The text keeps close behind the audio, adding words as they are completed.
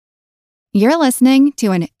You're listening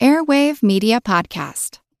to an Airwave Media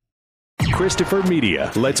Podcast. Christopher Media,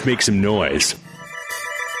 let's make some noise.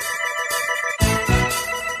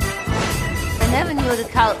 I never knew what a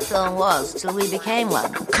cult film was till we became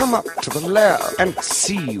one. Come up to the lab and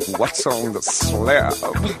see what's on the slab.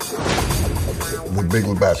 The Big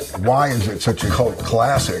Lebowski. Why is it such a cult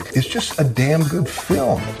classic? It's just a damn good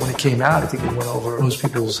film. When it came out, I think it went over most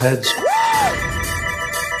people's heads.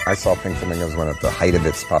 I saw Pink Flamingos when at the height of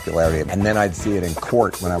its popularity, and then I'd see it in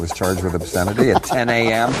court when I was charged with obscenity at 10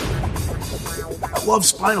 a.m. I love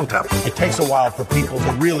Spinal Tap. It takes a while for people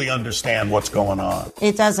to really understand what's going on.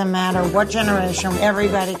 It doesn't matter what generation,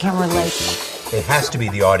 everybody can relate. It has to be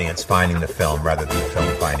the audience finding the film rather than the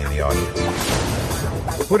film finding the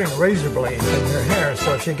audience. Putting razor blades in her hair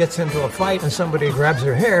so if she gets into a fight and somebody grabs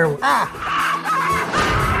her hair.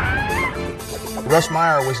 Russ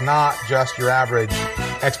Meyer was not just your average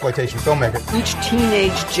exploitation filmmaker. Each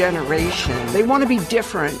teenage generation, they want to be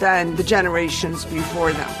different than the generations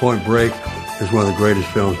before them. Point Break is one of the greatest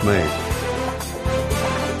films made.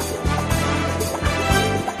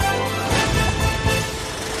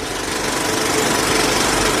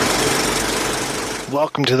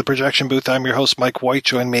 Welcome to the projection booth. I'm your host, Mike White.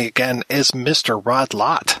 Join me again is Mr. Rod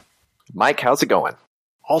Lott. Mike, how's it going?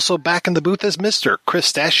 Also back in the booth is Mr.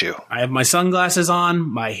 Chris Stachiw. I have my sunglasses on.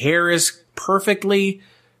 My hair is perfectly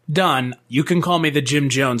done. You can call me the Jim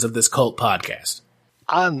Jones of this cult podcast.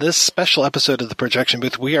 On this special episode of the projection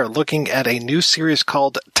booth, we are looking at a new series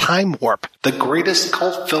called Time Warp, the greatest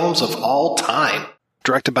cult films of all time.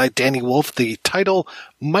 Directed by Danny Wolf, the title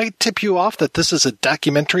might tip you off that this is a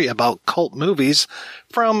documentary about cult movies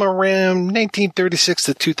from around 1936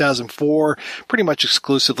 to 2004, pretty much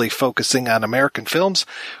exclusively focusing on American films.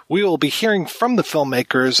 We will be hearing from the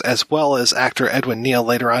filmmakers as well as actor Edwin Neal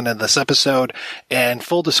later on in this episode. And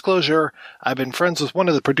full disclosure, I've been friends with one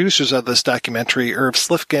of the producers of this documentary, Irv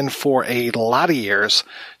Slifkin, for a lot of years.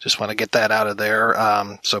 Just want to get that out of there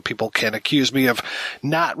so people can't accuse me of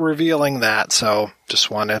not revealing that. So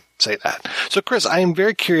just want to say that. So, Chris, I am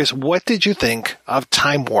very curious, what did you think of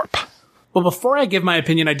Time Warp? Well, before I give my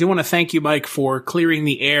opinion, I do want to thank you, Mike, for clearing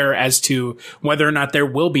the air as to whether or not there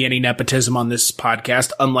will be any nepotism on this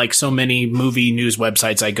podcast, unlike so many movie news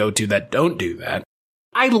websites I go to that don't do that.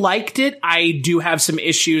 I liked it. I do have some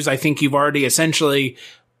issues. I think you've already essentially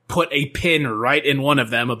put a pin right in one of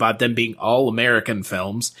them about them being all American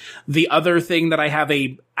films. The other thing that I have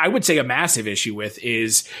I would say a massive issue with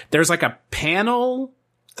is there's like a panel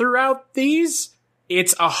throughout these.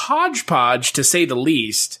 It's a hodgepodge, to say the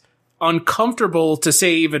least. Uncomfortable, to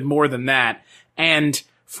say even more than that. And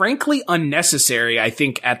frankly, unnecessary, I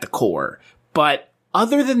think, at the core. But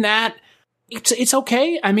other than that, it's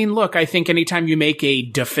okay. I mean, look, I think anytime you make a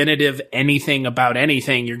definitive anything about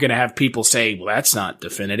anything, you're going to have people say, well, that's not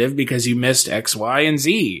definitive because you missed X, Y, and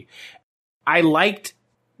Z. I liked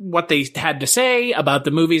what they had to say about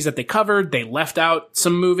the movies that they covered. They left out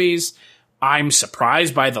some movies. I'm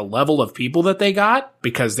surprised by the level of people that they got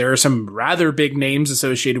because there are some rather big names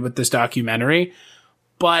associated with this documentary.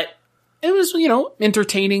 But it was,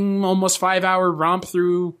 entertaining, almost 5-hour romp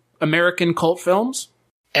through American cult films.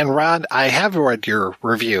 And Rod, I have read your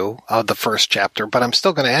review of the first chapter, but I'm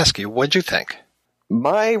still going to ask you, what'd you think?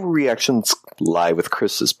 My reactions lie with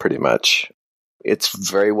Chris's pretty much. It's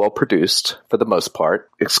very well produced for the most part,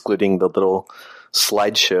 excluding the little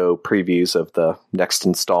slideshow previews of the next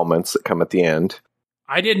installments that come at the end.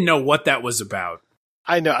 I didn't know what that was about.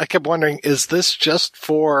 I know. I kept wondering, is this just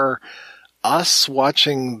for us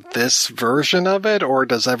watching this version of it, or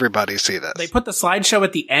does everybody see this? They put the slideshow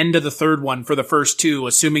at the end of the third one for the first two,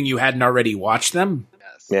 assuming you hadn't already watched them.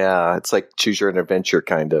 Yeah, it's like choose your own adventure,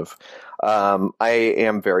 kind of. I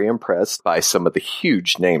am very impressed by some of the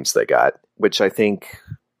huge names they got, which I think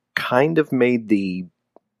kind of made the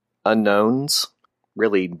unknowns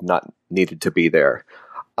really not needed to be there.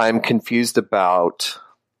 I'm confused about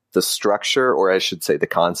the structure, or I should say the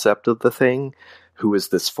concept of the thing. Who is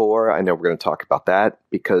this for? I know we're going to talk about that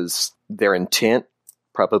because their intent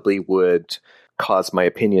probably would cause my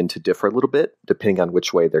opinion to differ a little bit depending on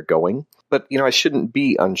which way they're going. But, I shouldn't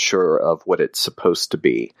be unsure of what it's supposed to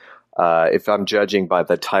be. If I'm judging by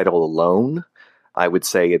the title alone, I would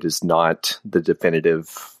say it is not the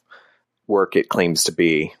definitive work it claims to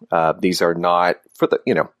be. These are not for the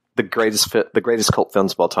greatest cult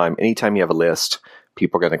films of all time. Anytime you have a list,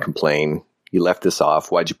 people are going to complain. You left this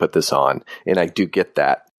off. Why'd you put this on? And I do get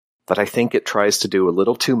that. But I think it tries to do a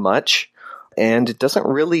little too much, and it doesn't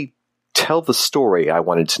really tell the story I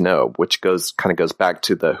wanted to know, which goes back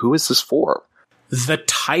to the who is this for? The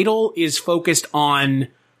title is focused on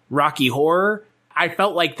Rocky Horror. I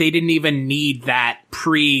felt like they didn't even need that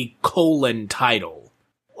pre-cult title.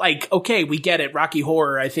 Like, okay, we get it. Rocky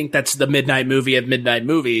Horror, I think that's the midnight movie of midnight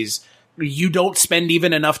movies. You don't spend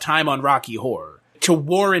even enough time on Rocky Horror to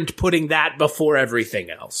warrant putting that before everything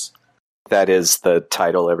else. That is the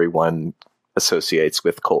title everyone associates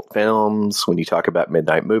with cult films when you talk about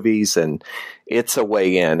midnight movies, and it's a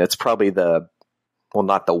way in. It's probably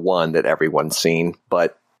not the one that everyone's seen,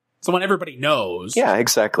 but it's the one everybody knows. Yeah,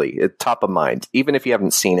 exactly. It's top of mind. Even if you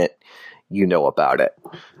haven't seen it, you know about it.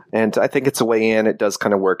 And I think it's a way in. It does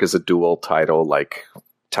kind of work as a dual title, like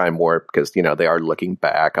Time Warp, because, they are looking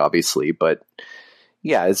back, obviously. But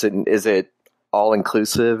yeah, is it all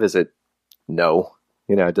inclusive? Is it no?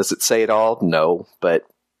 Does it say it all? No. But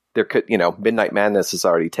there could, Midnight Madness is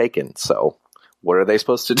already taken. So what are they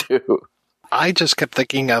supposed to do? I just kept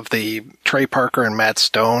thinking of the Trey Parker and Matt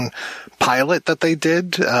Stone pilot that they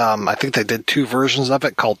did. I think they did 2 versions of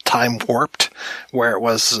it called Time Warped, where it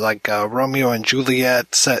was like Romeo and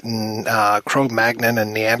Juliet set in Cro-Magnon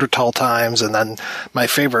and Neanderthal times. And then my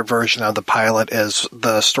favorite version of the pilot is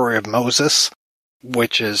the story of Moses,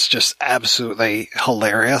 which is just absolutely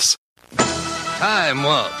hilarious. Time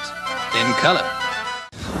Warped in color.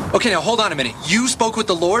 Okay, now hold on a minute. You spoke with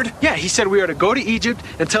the Lord? Yeah, he said we are to go to Egypt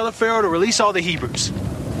and tell the Pharaoh to release all the Hebrews.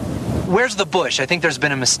 Where's the bush? I think there's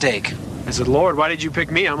been a mistake. I said, Lord, why did you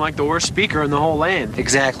pick me? I'm like the worst speaker in the whole land.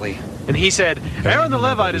 Exactly. And he said, Aaron the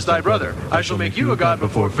Levite is thy brother. I shall make you a god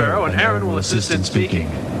before Pharaoh, and Aaron will assist in speaking.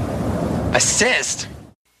 Assist?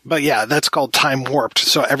 But yeah, that's called Time Warped.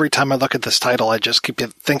 So every time I look at this title, I just keep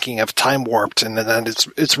thinking of Time Warped, and then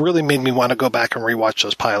it's really made me want to go back and rewatch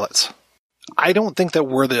those pilots. I don't think that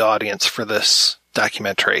we're the audience for this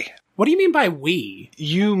documentary. What do you mean by we?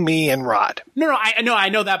 You, me, and Rod. No, I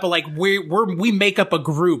know that, but like we make up a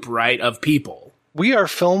group, right, of people. We are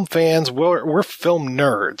film fans. We're film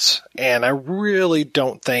nerds, and I really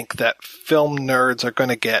don't think that film nerds are going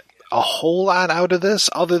to get a whole lot out of this,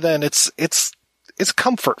 other than it's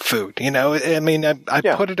comfort food. I mean, I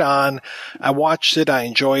put it on, I watched it, I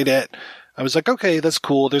enjoyed it. I was like, okay, that's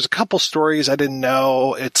cool. There's a couple stories I didn't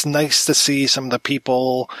know. It's nice to see some of the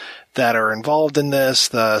people that are involved in this,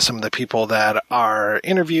 some of the people that are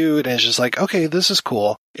interviewed, and it's just like, okay, this is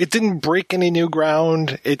cool. It didn't break any new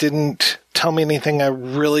ground. It didn't tell me anything I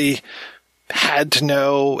really had to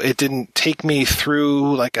know. It didn't take me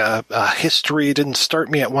through like a history. It didn't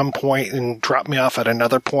start me at one point and drop me off at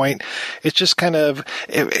another point. It's just kind of,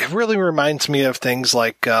 it really reminds me of things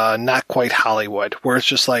like Not Quite Hollywood, where it's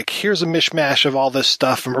just like, here's a mishmash of all this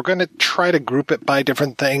stuff, and we're going to try to group it by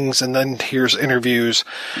different things, and then here's interviews.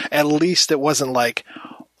 At least it wasn't like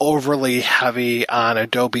overly heavy on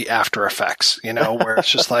Adobe After Effects, where it's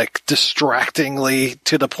just like distractingly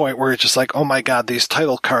to the point where it's just like, oh my God, these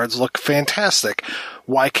title cards look fantastic.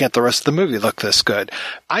 Why can't the rest of the movie look this good?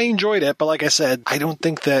 I enjoyed it, but like I said, I don't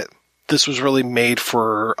think that this was really made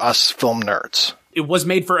for us film nerds. It was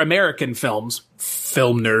made for American film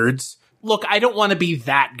nerds. Look, I don't want to be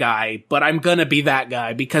that guy, but I'm gonna be that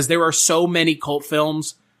guy because there are so many cult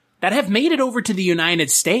films that have made it over to the United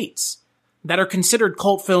States, that are considered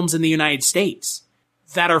cult films in the United States,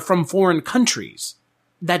 that are from foreign countries,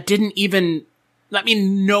 that didn't even,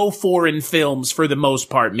 no foreign films for the most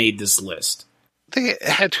part made this list. They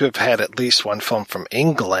had to have had at least one film from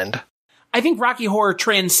England. I think Rocky Horror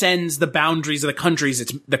transcends the boundaries of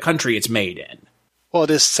the country it's made in. Well, it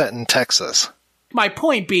is set in Texas. My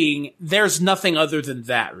point being, there's nothing other than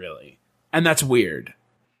that, really. And that's weird.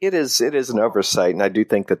 It is an oversight, and I do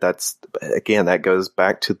think that's, again, that goes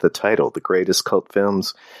back to the title, The Greatest Cult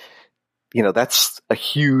Films. That's a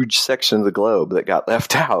huge section of the globe that got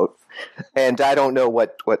left out. And I don't know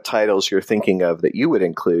what titles you're thinking of that you would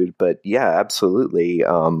include, but yeah, absolutely.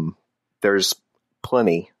 There's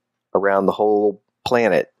plenty around the whole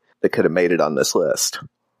planet that could have made it on this list.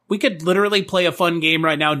 We could literally play a fun game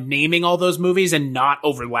right now naming all those movies and not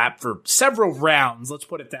overlap for several rounds. Let's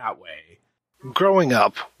put it that way. Growing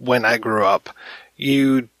up, when I grew up,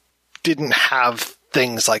 you didn't have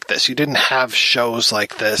things like this. You didn't have shows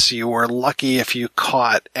like this. You were lucky if you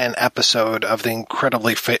caught an episode of the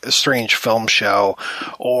incredibly strange film show,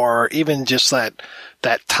 or even just that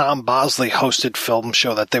Tom Bosley hosted film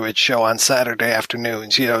show that they would show on Saturday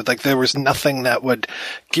afternoons. There was nothing that would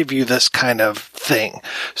give you this kind of thing.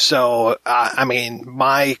 So,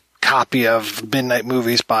 my copy of Midnight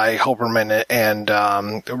Movies by Hoberman and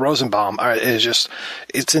Rosenbaum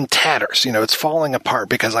it's in tatters. It's falling apart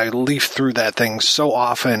because I leafed through that thing so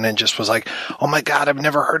often and just was like, oh my God, I've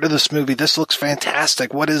never heard of this movie. This looks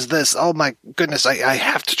fantastic. What is this? Oh my goodness, I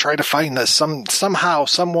have to try to find this somehow,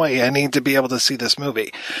 some way. I need to be able to see this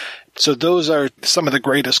movie. So those are some of the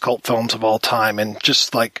greatest cult films of all time, and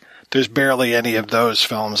just like there's barely any of those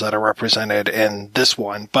films that are represented in this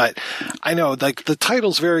one. But I know, like, the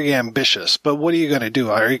title's very ambitious, but what are you going to do?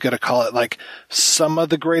 Are you going to call it, like, some of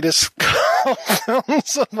the greatest cult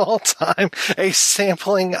films of all time? A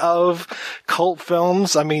sampling of cult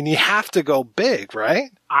films? I mean, you have to go big,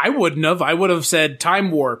 right? I wouldn't have. I would have said Time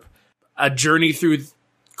Warp, a journey through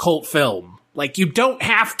cult film. Like, you don't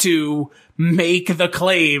have to make the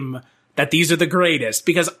claim that these are the greatest,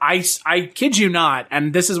 because I kid you not,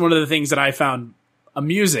 and this is one of the things that I found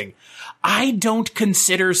amusing. I don't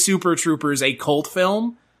consider Super Troopers a cult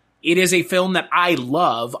film. It is a film that I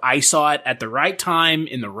love. I saw it at the right time,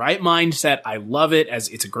 in the right mindset. I love it, as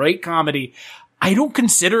it's a great comedy. I don't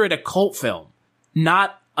consider it a cult film.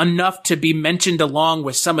 Not enough to be mentioned along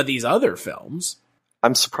with some of these other films.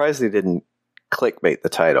 I'm surprised they didn't clickbait the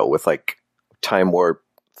title with, like, Time Warp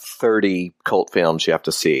 30 cult films you have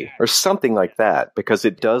to see, or something like that, because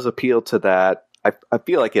it does appeal to that. I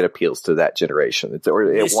feel like it appeals to that generation. It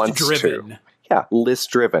wants to. Yeah, list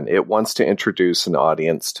driven. It wants to introduce an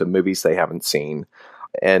audience to movies they haven't seen.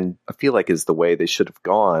 And I feel like is the way they should have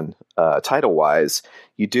gone, title wise.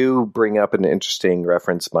 You do bring up an interesting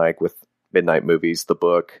reference, Mike, with Midnight Movies, the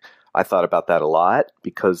book. I thought about that a lot,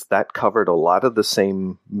 because that covered a lot of the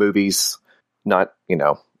same movies, not,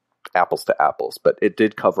 apples to apples, but it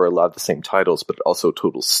did cover a lot of the same titles, but also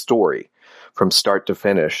total story from start to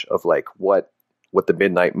finish of, like, what the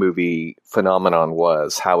Midnight Movie phenomenon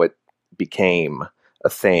was, how it became a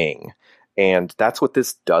thing. And that's what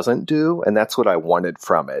this doesn't do, and that's what I wanted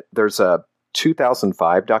from it. There's a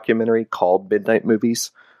 2005 documentary called Midnight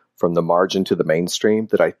Movies, From the Margin to the Mainstream,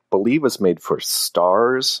 that I believe was made for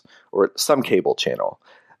Starz or some cable channel,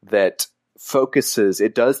 that focuses,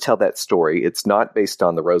 it does tell that story. It's not based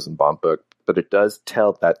on the Rosenbaum book, but it does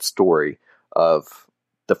tell that story of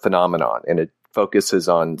the phenomenon. And it focuses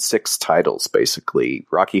on 6 titles, basically: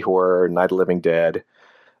 Rocky Horror, Night of the Living Dead,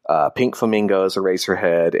 Pink Flamingos,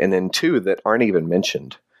 Eraserhead, and then 2 that aren't even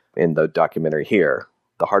mentioned in the documentary here: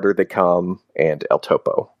 The Harder They Come and El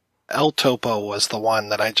Topo. El Topo was the one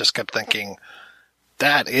that I just kept thinking,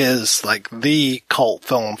 that is, like, the cult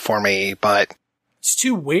film for me, but it's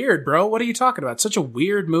too weird, bro. What are you talking about? Such a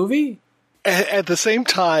weird movie. At the same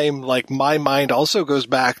time, like, my mind also goes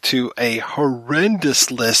back to a horrendous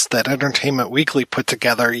list that Entertainment Weekly put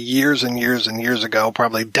together years and years and years ago,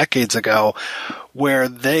 probably decades ago, where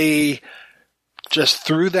they just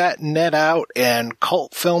threw that net out, and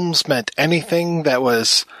cult films meant anything that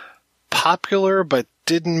was popular but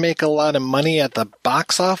didn't make a lot of money at the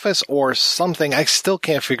box office or something. I still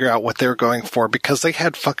can't figure out what they were going for, because they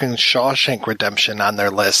had fucking Shawshank Redemption on their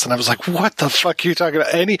list. And I was like, what the fuck are you talking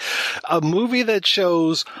about? A movie that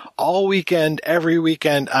shows all weekend, every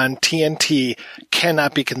weekend on TNT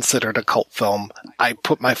cannot be considered a cult film. I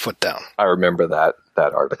put my foot down. I remember that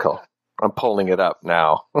article. I'm pulling it up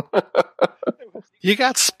now. You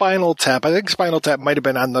got Spinal Tap. I think Spinal Tap might have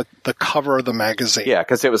been on the cover of the magazine. Yeah,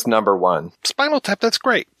 because it was number 1. Spinal Tap, that's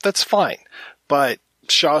great. That's fine. But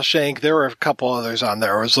Shawshank, there were a couple others on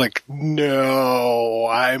there. I was like, no,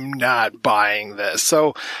 I'm not buying this.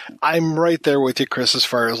 So I'm right there with you, Chris, as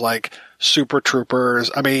far as, like, Super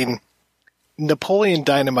Troopers. I mean, Napoleon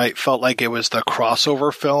Dynamite felt like it was the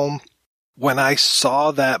crossover film. When I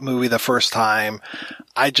saw that movie the first time,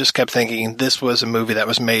 I just kept thinking this was a movie that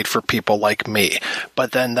was made for people like me.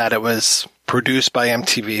 But then that it was produced by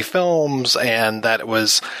MTV Films and that it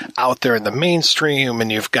was out there in the mainstream,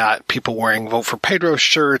 and you've got people wearing Vote for Pedro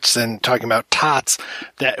shirts and talking about tots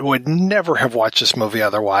that would never have watched this movie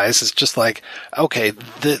otherwise. It's just like, okay,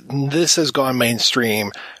 this has gone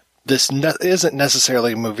mainstream. This isn't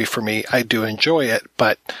necessarily a movie for me. I do enjoy it,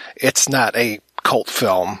 but it's not a cult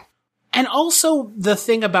film. And also the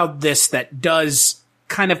thing about this that does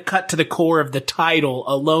kind of cut to the core of the title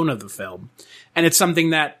alone of the film, and it's something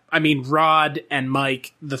that, I mean, Rod and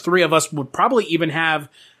Mike, the three of us would probably even have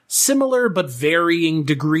similar but varying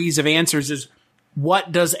degrees of answers, is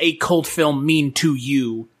what does a cult film mean to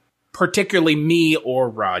you? Particularly me or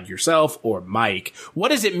Rod, yourself, or Mike. What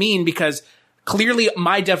does it mean? Because clearly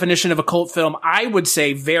my definition of a cult film, I would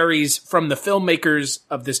say, varies from the filmmakers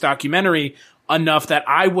of this documentary enough that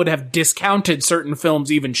I would have discounted certain films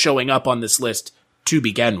even showing up on this list to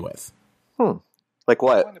begin with. Like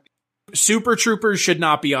what? Super Troopers should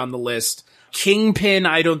not be on the list. Kingpin,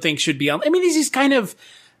 I don't think should be on. I mean,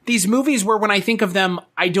 these movies where when I think of them,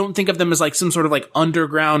 I don't think of them as like some sort of like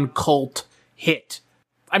underground cult hit.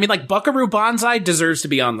 I mean, like Buckaroo Banzai deserves to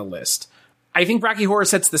be on the list. I think Rocky Horror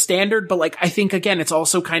sets the standard, but like, I think again, it's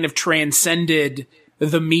also kind of transcended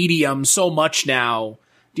the medium so much now.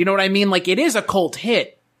 Do you know what I mean? Like, it is a cult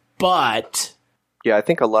hit, but... Yeah, I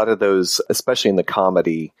think a lot of those, especially in the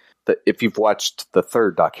comedy if you've watched the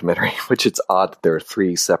third documentary, which it's odd that there are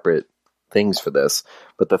 3 separate things for this,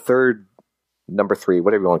 but the third, number 3,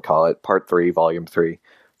 whatever you want to call it, part 3, volume 3,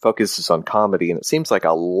 focuses on comedy, and it seems like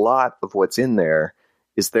a lot of what's in there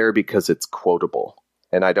is there because it's quotable.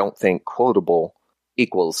 And I don't think quotable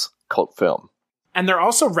equals cult film. And they're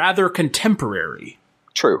also rather contemporary.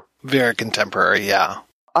 True. Very contemporary, yeah.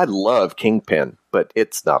 I love Kingpin, but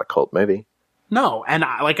it's not a cult movie. No, and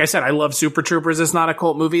like I said, I love Super Troopers. It's not a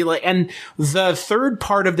cult movie. And the third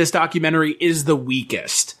part of this documentary is the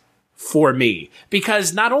weakest for me.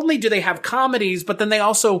 Because not only do they have comedies, but then they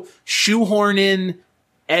also shoehorn in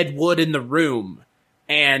Ed Wood in The Room.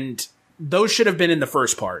 And those should have been in the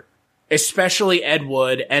first part. Especially Ed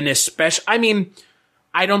Wood, and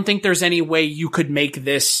I don't think there's any way you could make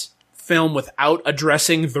this film without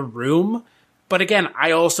addressing The Room. But again,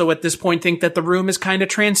 I also at this point think that The Room is kind of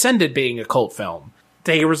transcended being a cult film.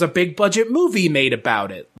 There was a big budget movie made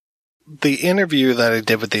about it. The interview that I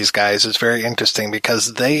did with these guys is very interesting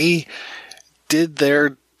because they did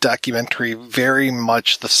their documentary very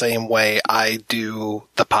much the same way I do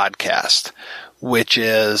the podcast, which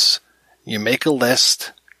is you make a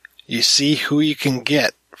list, you see who you can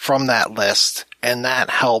get from that list, and that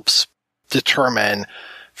helps determine,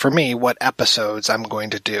 for me, what episodes I'm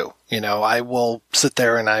going to do. I will sit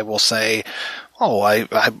there and I will say, oh, I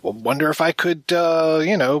wonder if I could,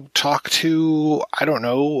 talk to,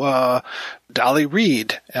 Dolly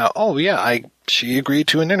Reed. Oh, yeah, she agreed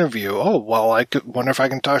to an interview. Oh, well, I could wonder if I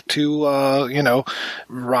can talk to,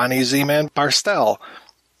 Ronnie Z-Man Barstow.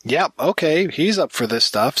 Yep, okay, he's up for this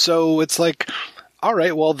stuff. So it's like, all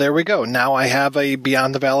right, well, there we go. Now I have a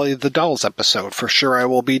Beyond the Valley of the Dolls episode. For sure I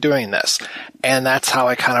will be doing this. And that's how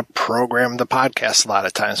I kind of program the podcast a lot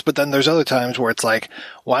of times. But then there's other times where it's like,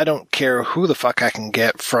 well, I don't care who the fuck I can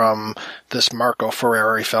get from this Marco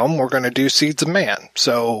Ferrari film. We're going to do Seeds of Man.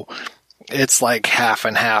 So it's like half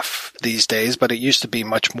and half these days, but it used to be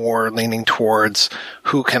much more leaning towards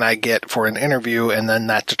who can I get for an interview, and then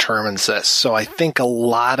that determines this. So I think a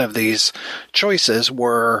lot of these choices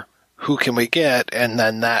were who can we get, and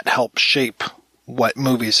then that helps shape what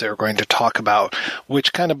movies they're going to talk about,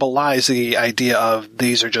 which kind of belies the idea of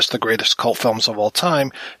these are just the greatest cult films of all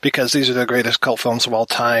time, because these are the greatest cult films of all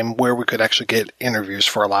time where we could actually get interviews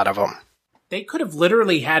for a lot of them. They could have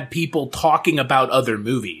literally had people talking about other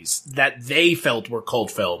movies that they felt were cult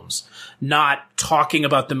films, not talking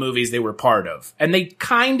about the movies they were part of. And they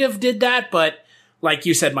kind of did that, but like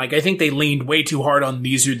you said, Mike, I think they leaned way too hard on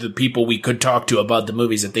these are the people we could talk to about the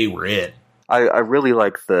movies that they were in. I really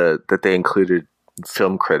like that they included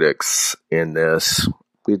film critics in this.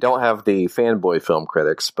 We don't have the fanboy film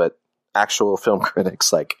critics, but actual film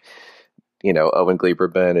critics like, Owen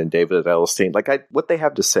Gleiberman and David Edelstein. What they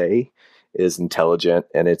have to say is intelligent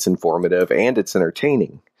and it's informative and it's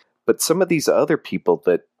entertaining. But some of these other people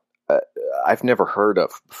that I've never heard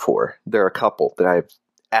of before, there are a couple that I've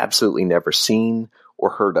absolutely never seen or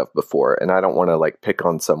heard of before. And I don't want to pick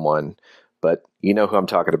on someone, but you know who I'm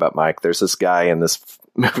talking about, Mike. There's this guy in this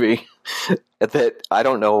movie that I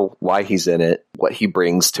don't know why he's in it, what he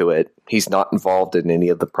brings to it. He's not involved in any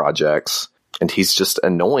of the projects, and he's just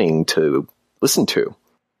annoying to listen to.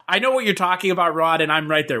 I know what you're talking about, Rod, and I'm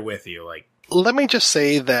right there with you. Let me just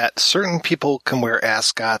say that certain people can wear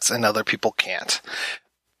ascots and other people can't.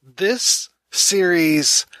 This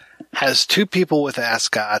series has 2 people with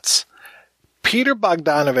ascots. Peter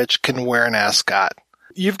Bogdanovich can wear an ascot.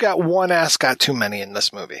 You've got one ascot too many in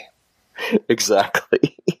this movie.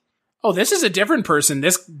 Exactly. Oh, this is a different person.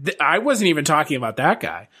 I wasn't even talking about that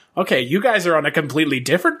guy. Okay, you guys are on a completely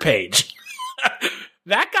different page.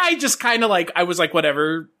 That guy just kind of I was like,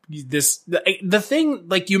 whatever. The thing,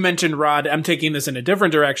 like you mentioned, Rod, I'm taking this in a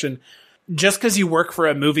different direction. Just because you work for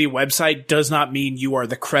a movie website does not mean you are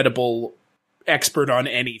the credible expert on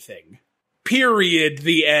anything. Period.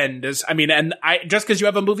 The end. Just because you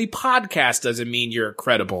have a movie podcast doesn't mean you're a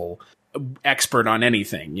credible expert on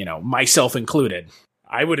anything, myself included.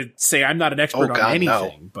 I would say I'm not an expert on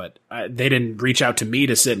anything, but they didn't reach out to me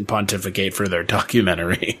to sit and pontificate for their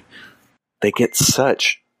documentary. They get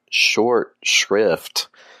such short shrift,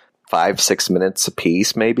 5-6 minutes a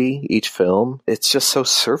piece, maybe each film. It's just so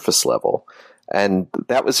surface level. And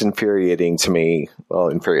that was infuriating to me. Well,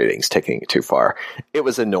 infuriating is taking it too far. It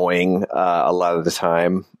was annoying a lot of the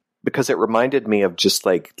time because it reminded me of just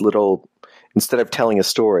little, instead of telling a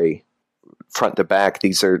story front to back,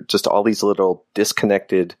 these are just all these little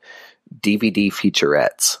disconnected DVD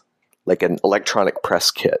featurettes, like an electronic press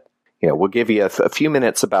kit. We'll give you a few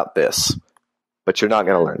minutes about this, but you're not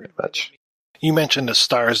going to learn that much. you mentioned a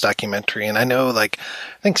Starz documentary, and I know, like,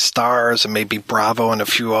 I think Starz and maybe Bravo and a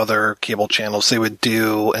few other cable channels they would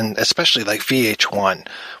do, and especially like VH1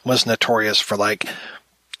 was notorious for like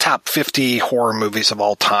top 50 horror movies of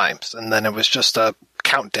all times, and then it was just a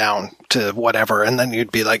countdown to whatever, and then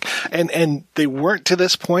you'd be like, and they weren't to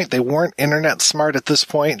this point, they weren't internet smart at this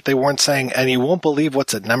point, they weren't saying, and you won't believe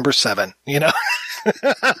what's at number 7, you know?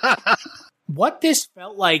 What this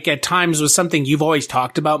felt like at times was something you've always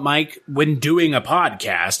talked about, Mike, when doing a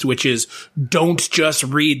podcast, which is don't just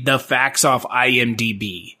read the facts off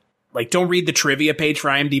IMDb. Like, don't read the trivia page for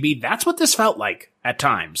IMDb. That's what this felt like at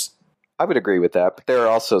times. I would agree with that, but there are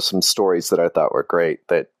also some stories that I thought were great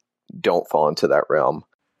that don't fall into that realm.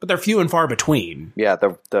 But they're few and far between. Yeah,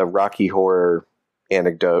 the Rocky Horror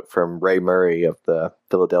anecdote from Ray Murray of the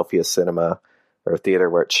Philadelphia Cinema or theater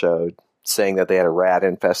where it showed, saying that they had a rat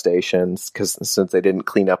infestation since they didn't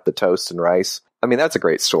clean up the toast and rice. I mean, that's a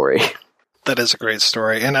great story. That is a great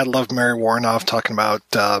story. And I love Mary Warnoff talking about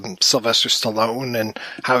Sylvester Stallone and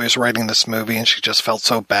how he was writing this movie, and she just felt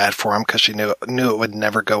so bad for him because she knew it would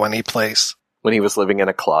never go anyplace. When he was living in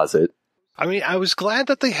a closet. I mean, I was glad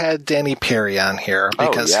that they had Danny Perry on here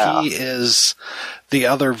because he is the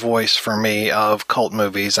other voice for me of cult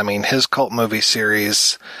movies. I mean, his cult movie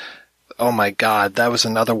series, oh my God, that was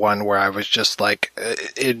another one where I was just like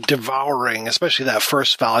devouring, especially that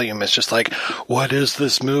first volume. It's just like, what is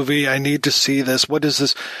this movie? I need to see this. What is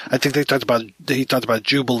this? I think he talked about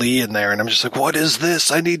Jubilee in there, and I'm just like, what is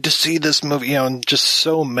this? I need to see this movie, you know, and just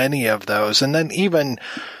so many of those. And then even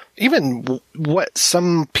what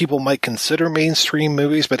some people might consider mainstream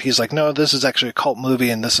movies, but he's like, no, this is actually a cult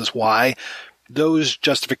movie and this is why. Those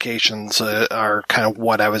justifications are kind of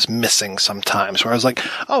what I was missing sometimes, where I was like,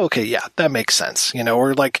 oh, okay, yeah, that makes sense. You know,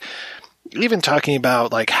 or like even talking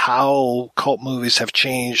about like how cult movies have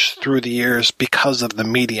changed through the years because of the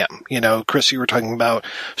medium. You know, Chris, you were talking about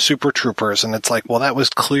Super Troopers, and it's like, well, that was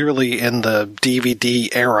clearly in the DVD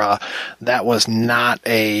era. That was not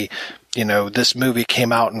a, you know, this movie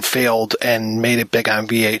came out and failed and made it big on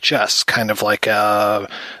VHS, kind of like a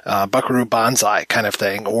Buckaroo Banzai kind of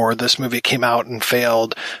thing. Or this movie came out and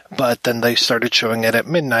failed, but then they started showing it at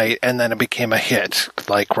midnight and then it became a hit,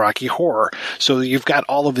 like Rocky Horror. So you've got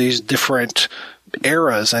all of these different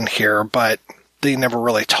eras in here, but they never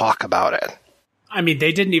really talk about it. I mean,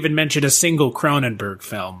 they didn't even mention a single Cronenberg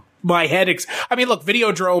film. My head I mean, look,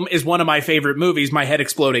 Videodrome is one of my favorite movies. My head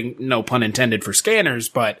exploding, no pun intended for Scanners,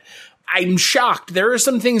 but I'm shocked. There are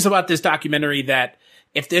some things about this documentary that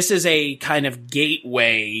if this is a kind of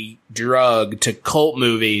gateway drug to cult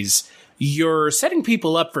movies, you're setting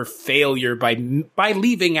people up for failure by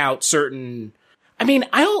leaving out certain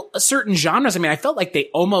genres. I mean, I felt like they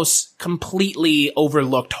almost completely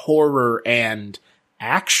overlooked horror and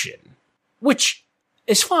action, which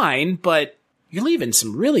is fine, but you're leaving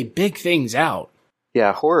some really big things out.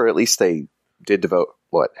 Yeah, horror, at least they did devote,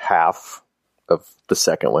 half of the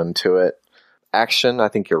second one to it. Action, I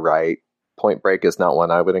think you're right. Point Break is not one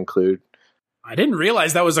I would include. I didn't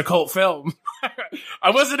realize that was a cult film.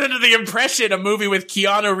 I wasn't under the impression a movie with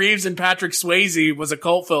Keanu Reeves and Patrick Swayze was a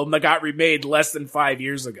cult film that got remade less than 5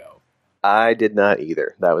 years ago. I did not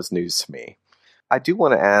either. That was news to me. I do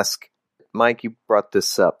want to ask, Mike, you brought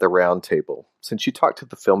this up, the round table. Since you talked to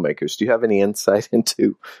the filmmakers, do you have any insight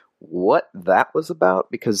into what that was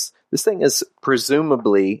about? Because this thing is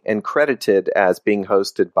presumably and credited as being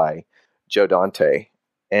hosted by Joe Dante,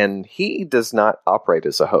 and he does not operate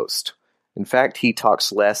as a host. In fact, he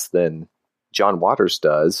talks less than John Waters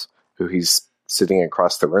does, who he's sitting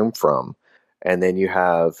across the room from. And then you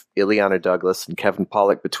have Ileana Douglas and Kevin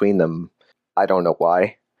Pollak between them. I don't know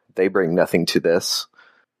why. They bring nothing to this.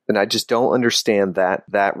 And I just don't understand that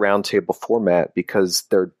roundtable format, because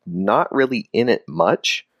they're not really in it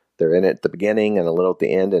much. They're in it at the beginning and a little at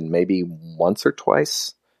the end and maybe once or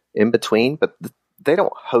twice in between, but they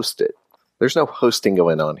don't host it. There's no hosting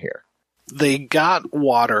going on here. They got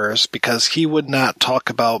Waters because he would not talk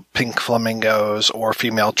about Pink Flamingos or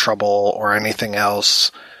Female Trouble or anything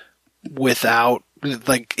else without,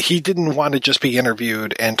 like, he didn't want to just be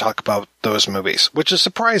interviewed and talk about those movies, which is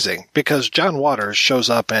surprising because John Waters shows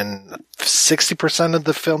up in 60% of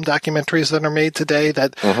the film documentaries that are made today.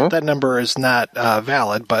 That number is not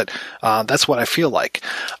valid, but that's what I feel like.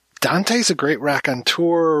 Dante's a great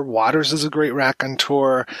raconteur. Waters is a great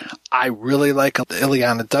raconteur. I really like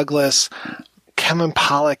Ileana Douglas. Kevin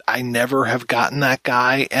Pollak, I never have gotten that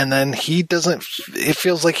guy. And then it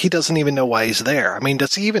feels like he doesn't even know why he's there. I mean,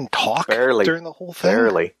 does he even talk during the whole thing?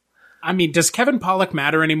 Barely. I mean, does Kevin Pollak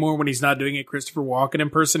matter anymore when he's not doing a Christopher Walken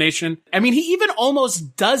impersonation? I mean, he even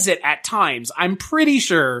almost does it at times. I'm pretty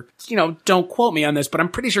sure, don't quote me on this, but I'm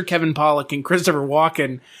pretty sure Kevin Pollak and Christopher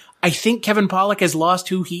Walken, I think Kevin Pollak has lost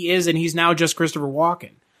who he is and he's now just Christopher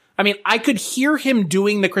Walken. I mean, I could hear him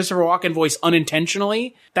doing the Christopher Walken voice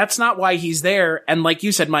unintentionally. That's not why he's there. And like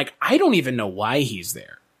you said, Mike, I don't even know why he's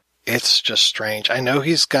there. It's just strange. I know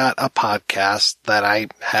he's got a podcast that I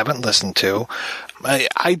haven't listened to.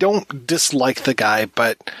 I don't dislike the guy,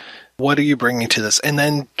 but what are you bringing to this? And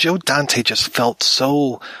then Joe Dante just felt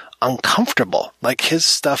so uncomfortable. Like his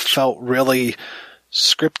stuff felt really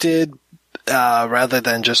scripted rather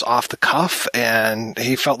than just off the cuff. And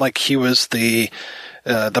he felt like he was the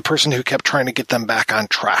person who kept trying to get them back on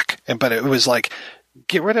track. But it was like,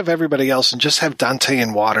 get rid of everybody else and just have Dante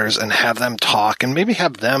and Waters and have them talk and maybe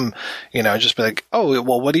have them, just be like, oh,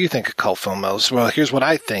 well, what do you think a cult film is? Well, here's what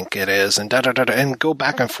I think it is, and da-da-da-da, and go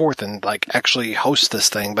back and forth and like actually host this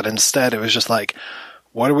thing. But instead it was just like,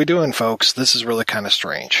 what are we doing, folks? This is really kind of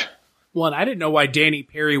strange. Well, and I didn't know why Danny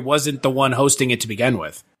Perry wasn't the one hosting it to begin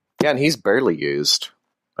with. Yeah, and he's barely used.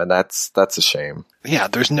 And that's a shame. Yeah,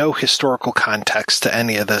 there's no historical context to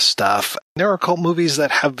any of this stuff. There are cult movies that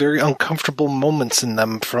have very uncomfortable moments in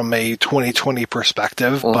them from a 2020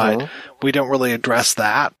 perspective, but we don't really address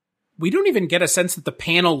that. We don't even get a sense that the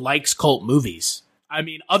panel likes cult movies. I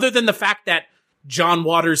mean, other than the fact that John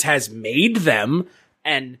Waters has made them,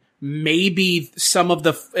 and maybe some of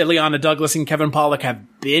the Ileana Douglas and Kevin Pollak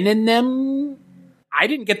have been in them, I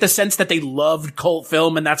didn't get the sense that they loved cult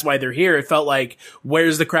film and that's why they're here. It felt like,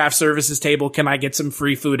 where's the craft services table? Can I get some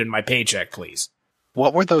free food in my paycheck, please?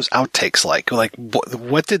 What were those outtakes like? Like,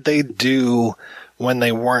 what did they do when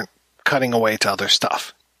they weren't cutting away to other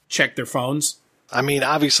stuff? Check their phones. I mean,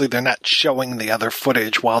 obviously they're not showing the other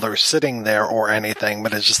footage while they're sitting there or anything,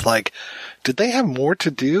 but it's just like, did they have more to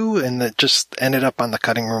do and it just ended up on the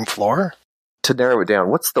cutting room floor? To narrow it down,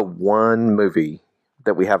 what's the one movie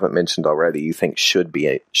that we haven't mentioned already you think should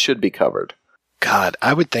be covered? God,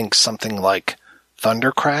 I would think something like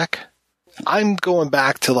Thundercrack. I'm going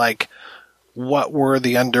back to like, what were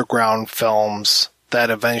the underground films that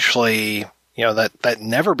eventually, that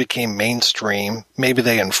never became mainstream? Maybe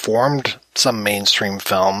they informed some mainstream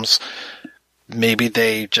films. Maybe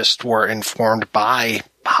they just were informed by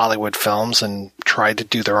Hollywood films and tried to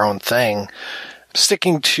do their own thing.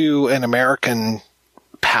 Sticking to an American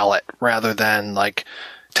palette rather than like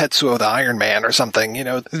Tetsuo the Iron Man or something.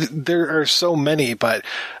 There are so many, but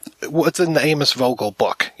what's in the Amos Vogel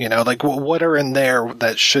book? Like what are in there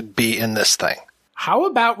that should be in this thing? How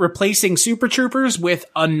about replacing Super Troopers with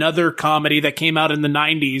another comedy that came out in the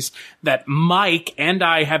 90s that Mike and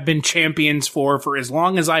I have been champions for as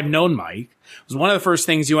long as I've known Mike? It was one of the first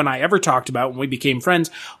things you and I ever talked about when we became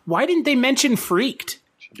friends. Why didn't they mention Freaked?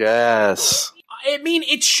 Yes. I mean,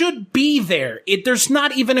 it should be there. There's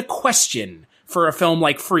not even a question for a film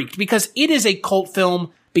like Freaked because it is a cult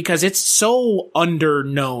film because it's so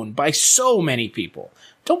underknown by so many people.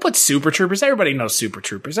 Don't put Super Troopers. Everybody knows Super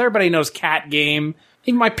Troopers. Everybody knows Cat Game.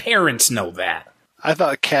 Even my parents know that. I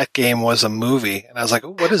thought Cat Game was a movie, and I was like,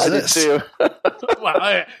 oh, what is this? I did too.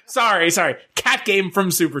 Well, sorry. Cat Game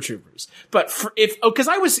from Super Troopers. But because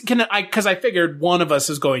I figured one of us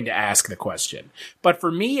is going to ask the question. But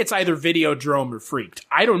for me, it's either Videodrome or Freaked.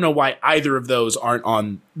 I don't know why either of those aren't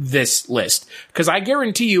on this list. Because I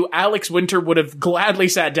guarantee you, Alex Winter would have gladly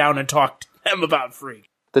sat down and talked to them about Freaked.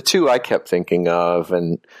 The two I kept thinking of,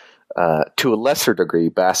 and to a lesser degree,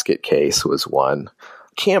 Basket Case was one.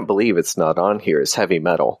 Can't believe it's not on here, is Heavy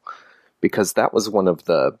Metal, because that was one of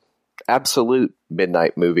the absolute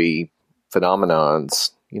midnight movie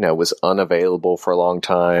phenomenons. Was unavailable for a long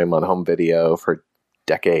time on home video for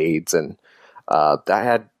decades, and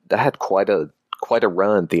that had quite a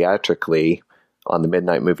run theatrically on the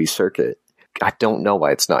midnight movie circuit. I don't know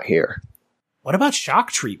why it's not here. What about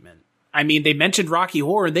Shock Treatment? I mean, they mentioned Rocky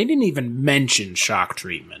Horror. They didn't even mention Shock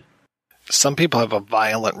Treatment. Some people have a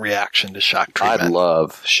violent reaction to Shock Treatment. I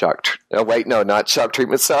love Shock. Oh, wait, no, not Shock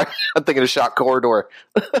Treatment. Sorry, I'm thinking of Shock Corridor.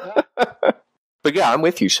 But yeah, I'm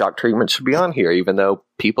with you. Shock Treatment should be on here, even though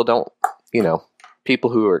people don't, people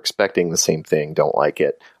who are expecting the same thing don't like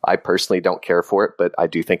it. I personally don't care for it, but I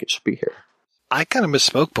do think it should be here. I kind of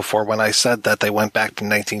misspoke before when I said that they went back to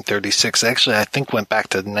 1936. Actually, I think went back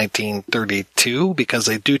to 1932 because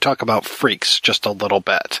they do talk about Freaks just a little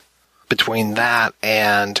bit. Between that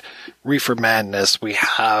and Reefer Madness, we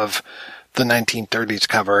have the 1930s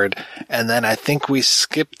covered, and then I think we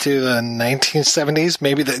skipped to the 1970s.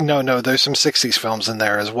 Maybe no, there's some 60s films in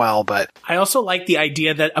there as well. But I also like the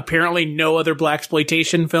idea that apparently no other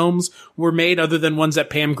blaxploitation films were made other than ones that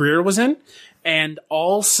Pam Grier was in. And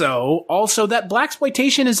also that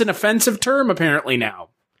blaxploitation is an offensive term apparently now.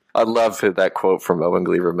 I love that quote from Owen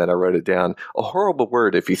Gleiberman. I wrote it down. A horrible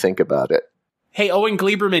word if you think about it. Hey, Owen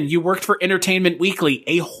Gleiberman, you worked for Entertainment Weekly,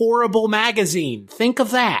 a horrible magazine. Think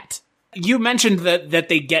of that. You mentioned that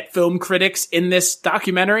they get film critics in this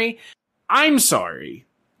documentary. I'm sorry,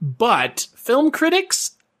 but film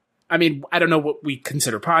critics, I mean, I don't know what we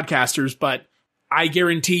consider podcasters, but I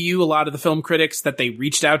guarantee you a lot of the film critics that they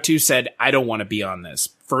reached out to said, I don't want to be on this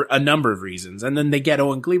for a number of reasons. And then they get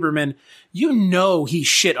Owen Gleiberman. You know he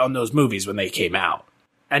shit on those movies when they came out.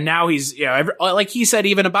 And now he's, like he said,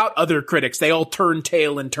 even about other critics, they all turn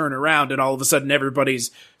tail and turn around, and all of a sudden everybody's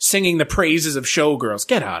singing the praises of Showgirls.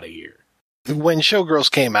 Get out of here. When Showgirls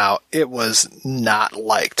came out, it was not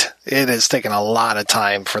liked. It has taken a lot of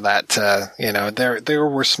time for that to, there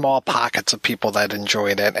were small pockets of people that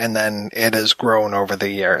enjoyed it, and then it has grown over the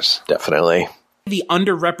years. Definitely. The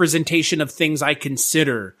underrepresentation of things I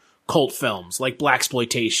consider cult films, like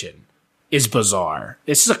blaxploitation, is bizarre.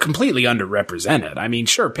 This is completely underrepresented. I mean,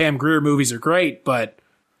 sure, Pam Grier movies are great, but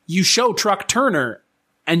you show Truck Turner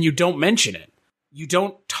and you don't mention it. You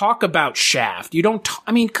don't talk about Shaft.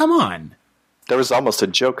 I mean, come on. There was almost a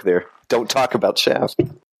joke there. Don't talk about Shaft.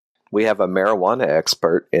 We have a marijuana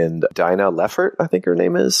expert in Dinah Leffert, I think her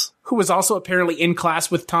name is. Who was also apparently in class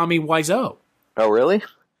with Tommy Wiseau. Oh, really?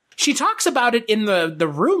 She talks about it in the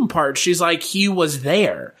room part. She's like, he was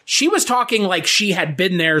there. She was talking like she had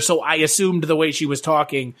been there, so I assumed the way she was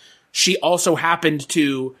talking, she also happened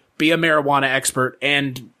to be a marijuana expert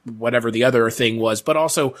and whatever the other thing was, but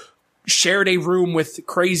also shared a room with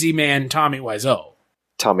crazy man Tommy Wiseau.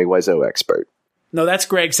 Tommy Wiseau expert. No, that's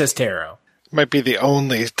Greg Sestero. Might be the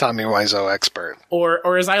only Tommy Wiseau expert.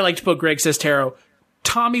 Or as I like to put Greg Sestero,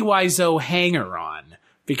 Tommy Wiseau hanger-on.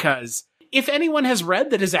 Because if anyone has read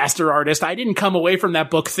The Disaster Artist, I didn't come away from that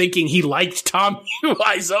book thinking he liked Tommy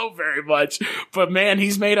Wiseau very much. But man,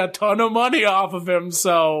 he's made a ton of money off of him,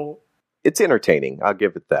 so... It's entertaining. I'll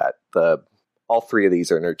give it that. All three of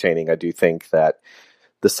these are entertaining. I do think that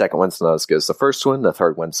the second one's not as good as the first one. The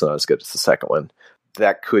third one's not as good as the second one.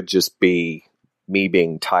 That could just be me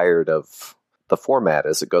being tired of the format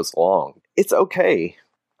as it goes along. It's okay.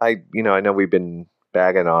 I know we've been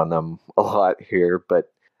bagging on them a lot here,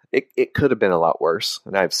 but it could have been a lot worse,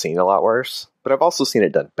 and I've seen a lot worse, but I've also seen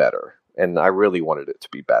it done better, and I really wanted it to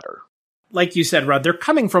be better. Like you said, Rod, they're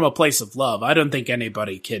coming from a place of love. I don't think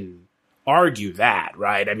anybody can argue that,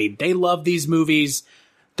 right? I mean, they love these movies.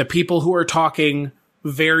 The people who are talking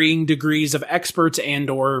varying degrees of experts and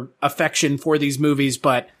or affection for these movies,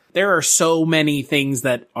 but there are so many things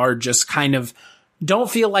that are just kind of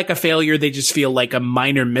don't feel like a failure. They just feel like a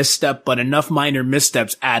minor misstep, but enough minor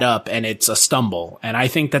missteps add up and it's a stumble. And I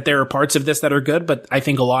think that there are parts of this that are good, but I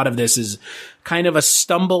think a lot of this is kind of a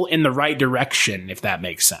stumble in the right direction, if that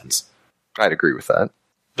makes sense. I'd agree with that.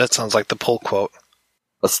 That sounds like the pull quote.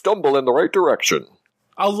 A stumble in the right direction.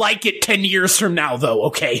 I'll like it 10 years from now, though,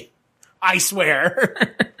 okay? I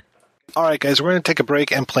swear. All right, guys, we're going to take a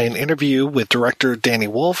break and play an interview with director Danny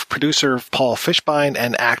Wolf, producer Paul Fishbein,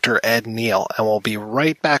 and actor Ed Neal. And we'll be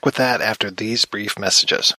right back with that after these brief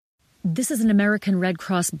messages. This is an American Red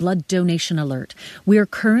Cross blood donation alert. We are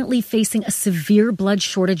currently facing a severe blood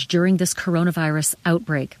shortage during this coronavirus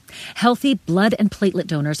outbreak. Healthy blood and platelet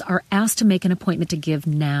donors are asked to make an appointment to give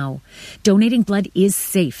now. Donating blood is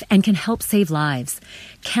safe and can help save lives.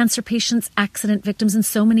 Cancer patients, accident victims, and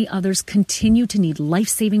so many others continue to need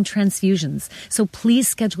life-saving transfusions. So please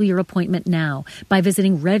schedule your appointment now by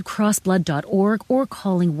visiting redcrossblood.org or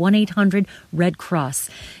calling 1-800-RED-CROSS.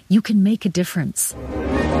 You can make a difference.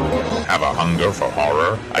 Have a hunger for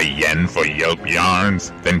horror? A yen for Yelp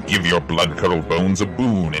yarns? Then give your blood-curdled bones a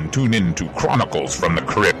boon and tune in to Chronicles from the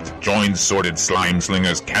Crypt. Join sordid slime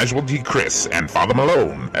slingers Casualty Chris and Father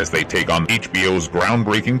Malone as they take on HBO's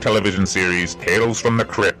groundbreaking television series Tales from the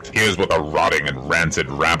Crypt. Here's what the rotting and rancid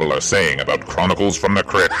rabble are saying about Chronicles from the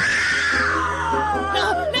Crypt.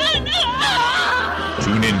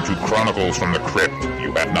 Tune in to Chronicles from the Crypt.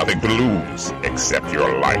 You have nothing to lose except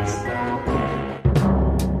your life.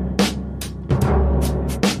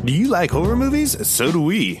 Do you like horror movies? So do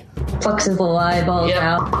we. Flexible eyeballs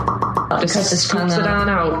out. Because the scoops it on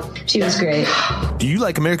out. She was great. Do you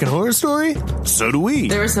like American Horror Story? So do we.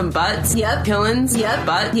 There were some butts. Yep. Pillins. Yep.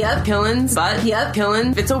 Butt. Yep. Pillins. Butt. Yep.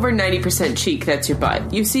 Pillin. If it's over 90% cheek, that's your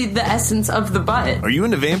butt. You see the essence of the butt. Are you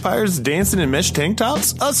into vampires dancing in mesh tank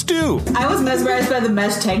tops? Us too. I was mesmerized by the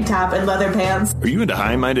mesh tank top and leather pants. Are you into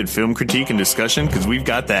high-minded film critique and discussion? Because we've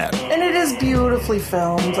got that. And it is beautifully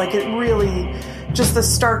filmed. Like, it really just the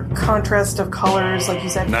stark contrast of colors, like you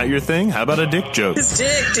said. Not your thing? How about a dick joke? His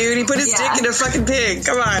dick, dude. He put his dick in a fucking pig.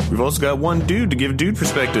 Come on. We've also got one dude to give dude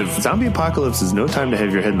perspective. Zombie apocalypse is no time to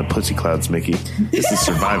have your head in the pussy clouds, Mickey. This is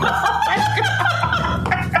survival.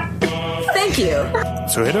 Thank you.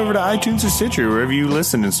 So head over to iTunes or Stitcher, wherever you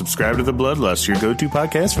listen, and subscribe to The Bloodlust, your go-to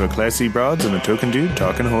podcast for classy broads and a token dude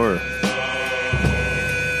talking horror.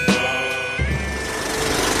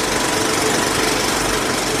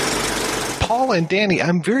 Paul and Danny,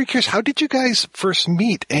 I'm very curious, how did you guys first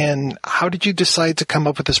meet, and how did you decide to come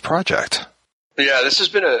up with this project? Yeah, this has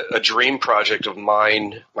been a dream project of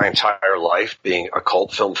mine my entire life, being a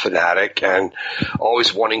cult film fanatic and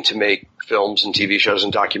always wanting to make films and TV shows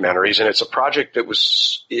and documentaries. And it's a project that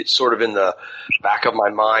it's sort of in the back of my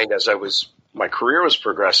mind as my career was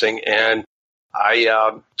progressing. And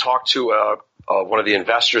I talked to one of the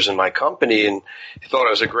investors in my company, and he thought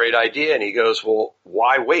it was a great idea. And he goes, well,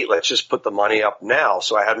 why wait? Let's just put the money up now.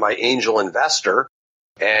 So I had my angel investor,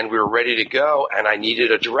 and we were ready to go, and I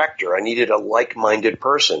needed a director. I needed a like-minded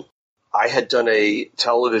person. I had done a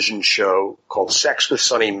television show called Sex with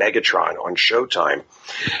Sonny Megatron on Showtime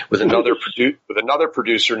with another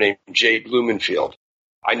producer named Jay Blumenfield.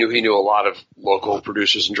 I knew he knew a lot of local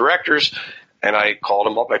producers and directors, and I called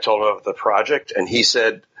him up. I told him about the project, and he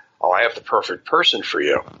said, oh, I have the perfect person for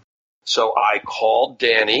you. So I called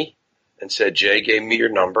Danny and said, Jay gave me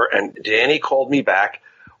your number, and Danny called me back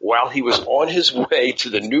while he was on his way to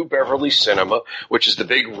the New Beverly Cinema, which is the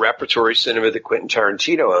big repertory cinema that Quentin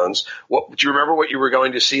Tarantino owns. Do you remember what you were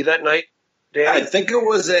going to see that night, Dan? I think it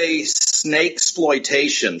was a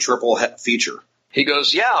snakesploitation triple feature. He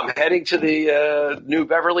goes, yeah, I'm heading to the New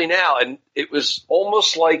Beverly now. And it was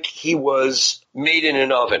almost like he was made in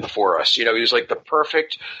an oven for us. You know, he was like the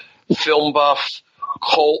perfect film buff,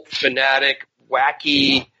 cult fanatic,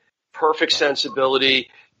 wacky, perfect sensibility,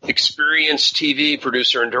 experienced TV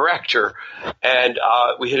producer and director, and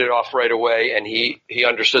we hit it off right away, and he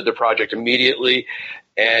understood the project immediately.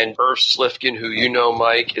 And Irv Slifkin, who you know,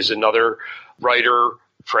 Mike, is another writer,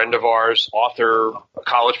 friend of ours, author, a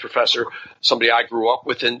college professor, somebody I grew up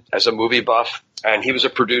with as a movie buff, and he was a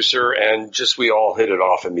producer, and just we all hit it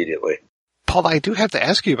off immediately. Paul, I do have to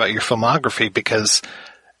ask you about your filmography, because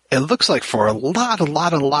it looks like for a lot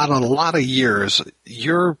of years,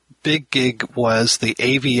 your big gig was the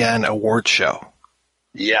AVN Award Show.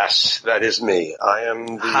 Yes, that is me. I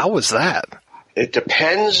am. How was that? It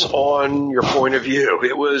depends on your point of view.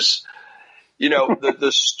 It was,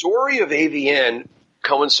 the story of AVN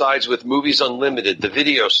coincides with Movies Unlimited, the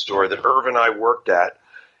video store that Irv and I worked at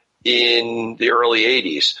in the early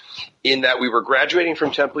 80s, in that we were graduating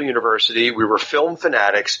from Temple University. We were film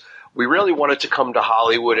fanatics. We really wanted to come to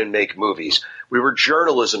Hollywood and make movies. We were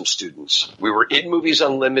journalism students. We were in Movies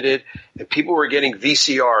Unlimited, and people were getting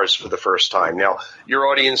VCRs for the first time. Now, your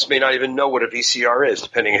audience may not even know what a VCR is,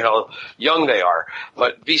 depending on how young they are.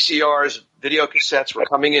 But VCRs, video cassettes, were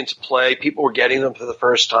coming into play. People were getting them for the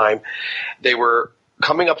first time. They were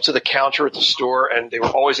coming up to the counter at the store, and they were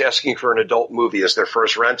always asking for an adult movie as their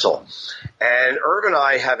first rental. And Irv and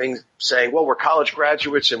I, saying, well, we're college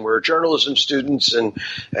graduates and we're journalism students and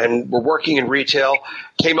we're working in retail,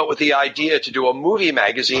 came up with the idea to do a movie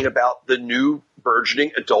magazine about the new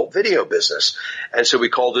burgeoning adult video business. And so we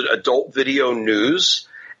called it Adult Video News.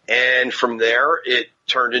 And from there, it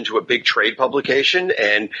turned into a big trade publication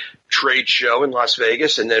and trade show in Las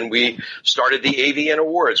Vegas. And then we started the AVN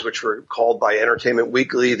Awards, which were called by Entertainment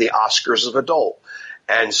Weekly the Oscars of Adult.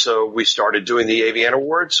 And so we started doing the AVN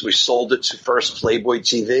Awards. We sold it to first Playboy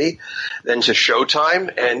TV, then to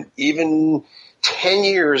Showtime. And even 10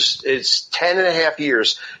 years, it's 10 and a half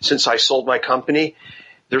years since I sold my company.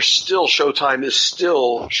 Showtime is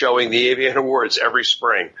still showing the AVN Awards every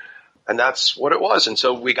spring. And that's what it was. And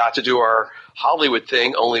so we got to do our Hollywood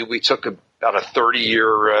thing, only we took about a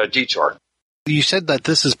 30-year detour. You said that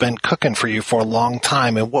this has been cooking for you for a long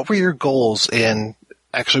time. And what were your goals in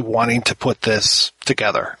actually wanting to put this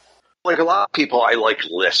together? Like a lot of people, I like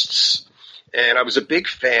lists. And I was a big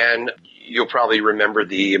fan. You'll probably remember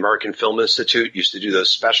the American Film Institute used to do those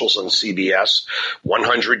specials on CBS,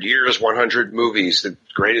 100 years, 100 movies, the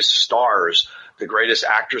greatest stars, the greatest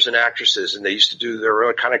actors and actresses, and they used to do their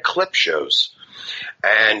own kind of clip shows.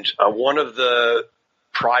 And one of the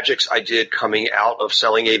projects I did coming out of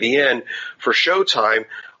selling AVN for Showtime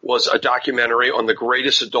was a documentary on the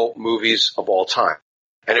greatest adult movies of all time.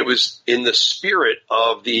 And it was in the spirit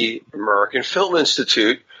of the American Film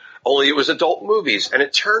Institute, only it was adult movies. And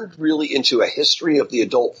it turned really into a history of the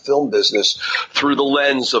adult film business through the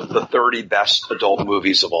lens of the 30 best adult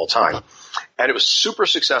movies of all time. And it was super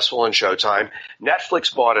successful on Showtime.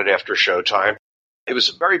 Netflix bought it after Showtime. It was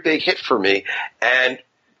a very big hit for me. And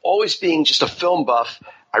always being just a film buff,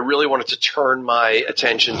 I really wanted to turn my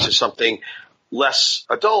attention to something less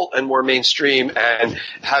adult and more mainstream, and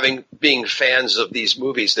being fans of these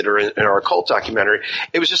movies that are in our cult documentary,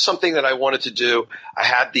 it was just something that I wanted to do. I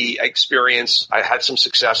had the experience. I had some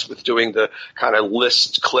success with doing the kind of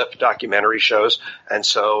list clip documentary shows. And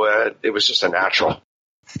so it was just a natural.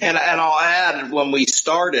 And I'll add, when we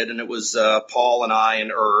started, and it was Paul and I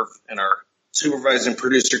and Irv and our supervising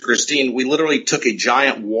producer, Christine, we literally took a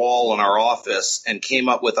giant wall in our office and came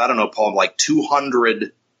up with, I don't know, Paul, like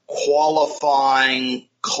 200 qualifying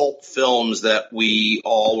cult films that we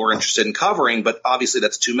all were interested in covering, but obviously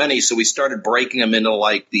that's too many. So we started breaking them into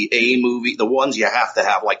like the A movie, the ones you have to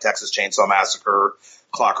have, like Texas Chainsaw Massacre,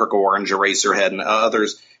 Clockwork Orange, Eraserhead, and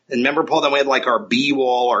others. And remember, Paul, then we had like our B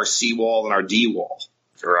wall, our C wall, and our D wall.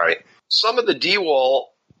 Right. Some of the D wall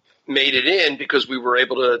made it in because we were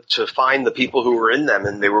able to find the people who were in them,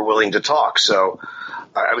 and they were willing to talk. So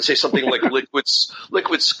I would say something like Liquid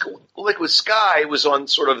Sky was on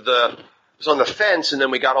the fence, and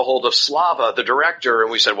then we got a hold of Slava, the director,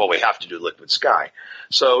 and we said, well, we have to do Liquid Sky.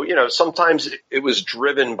 So, sometimes it was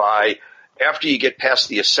driven by, after you get past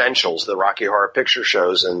the essentials, the Rocky Horror Picture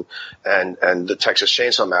Shows and the Texas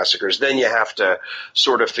Chainsaw Massacres, then you have to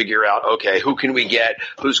sort of figure out, okay, who can we get,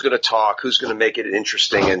 who's going to talk, who's going to make it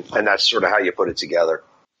interesting, and that's sort of how you put it together.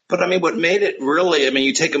 But, what made it really,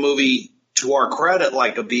 you take a movie, to our credit,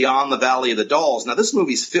 like a Beyond the Valley of the Dolls. Now, this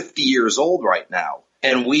movie's 50 years old right now,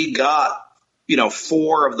 and we got,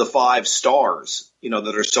 4 of the 5 stars,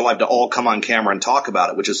 that are still alive to all come on camera and talk about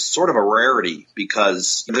it, which is sort of a rarity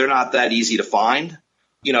because they're not that easy to find.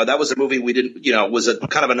 That was a movie we didn't, was a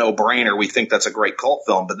kind of a no-brainer. We think that's a great cult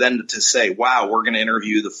film. But then to say, wow, we're going to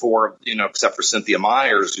interview the 4, except for Cynthia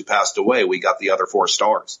Myers, who passed away, we got the other 4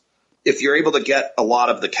 stars. If you're able to get a lot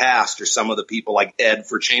of the cast or some of the people like Ed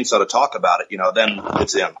for Chainsaw to talk about it, then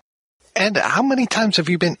it's in. And how many times have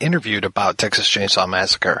you been interviewed about Texas Chainsaw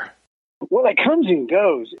Massacre? Well, it comes and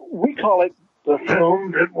goes. We call it the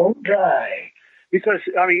film that won't die. Because,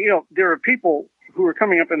 there are people who are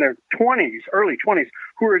coming up in their 20s, early 20s,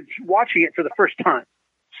 who are watching it for the first time.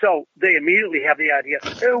 So they immediately have the idea,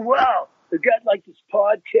 oh, wow, I've got like this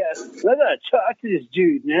podcast. I got to talk to this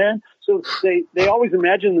dude, man. So they always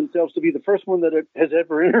imagine themselves to be the first one that has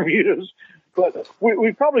ever interviewed us. But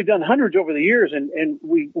we've probably done hundreds over the years, and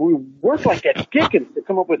we work like that Dickens to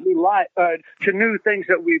come up with new things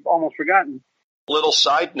that we've almost forgotten. Little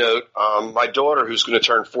side note, my daughter, who's going to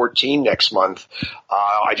turn 14 next month,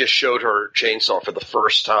 I just showed her Chainsaw for the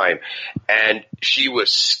first time, and she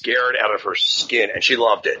was scared out of her skin, and she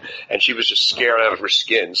loved it, and she was just scared out of her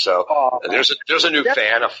skin. So there's a new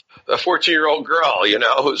fan, a 14-year-old girl,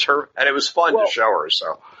 who's her, and it was fun to show her.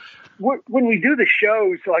 So when we do the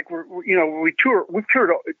shows, like we've toured.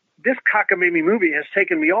 This cockamamie movie has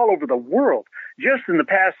taken me all over the world. Just in the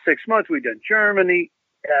past 6 months, we've done Germany,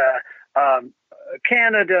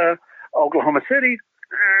 Canada, Oklahoma City.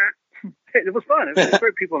 It was fun. It was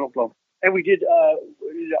great people in Oklahoma. And we did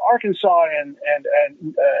Arkansas and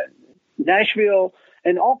Nashville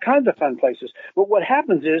and all kinds of fun places. But what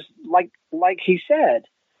happens is, like he said,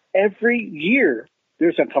 every year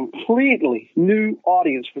there's a completely new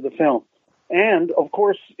audience for the film. And, of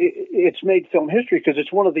course, it's made film history because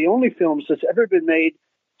it's one of the only films that's ever been made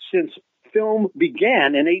since film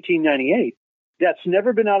began in 1898. That's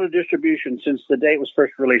never been out of distribution since the day it was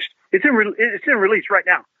first released. It's in release right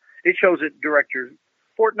now. It shows at director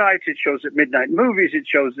fortnights. It shows at midnight movies. It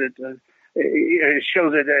shows at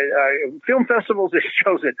film festivals. It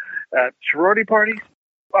shows at sorority parties.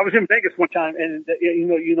 I was in Vegas one time, and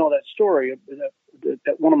you know that story.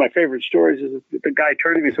 That one of my favorite stories is the guy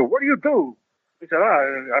turned to me and said, "What do you do?" I said,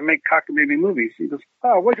 "I make cockamamie movies." He goes,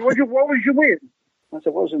 "Oh, what was you in?" I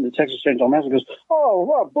said, "What was in the Texas Chainsaw Massacre?" He goes, "Oh,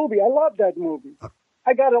 wow, booby, I love that movie.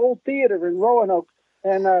 I got an old theater in Roanoke,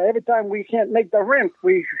 and every time we can't make the rent,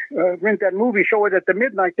 we rent that movie, show it at the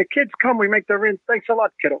midnight. The kids come, we make the rent. Thanks a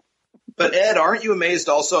lot, kiddo." But Ed, aren't you amazed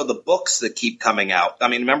also the books that keep coming out?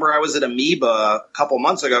 Remember I was at Amoeba a couple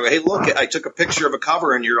months ago. Hey, look, I took a picture of a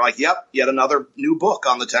cover, and you're like, "Yep, yet another new book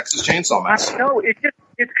on the Texas Chainsaw Massacre." No, it's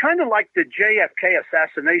kind of like the JFK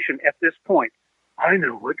assassination at this point. I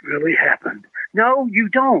know what really happened. No, you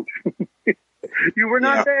don't. You were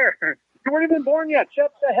not there. You weren't even born yet.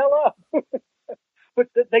 Shut the hell up. But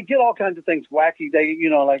they get all kinds of things wacky. They,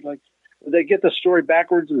 like they get the story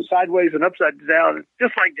backwards and sideways and upside down,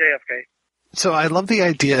 just like JFK. So I love the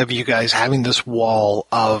idea of you guys having this wall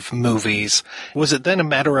of movies. Was it then a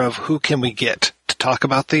matter of who can we get to talk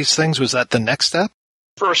about these things? Was that the next step?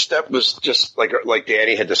 First step was just like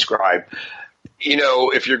Danny had described.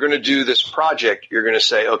 if you're going to do this project, you're going to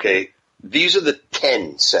say, okay, these are the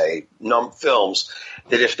 10, say, films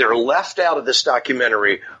that if they're left out of this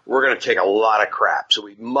documentary, we're going to take a lot of crap. So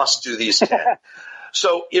we must do these 10.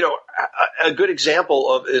 So, a good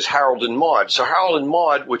example is Harold and Maude. So Harold and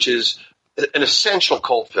Maude, which is an essential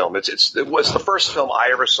cult film. It was the first film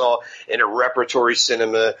I ever saw in a repertory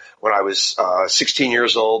cinema when I was 16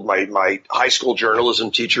 years old. My high school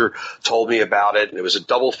journalism teacher told me about it, and it was a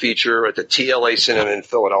double feature at the TLA Cinema in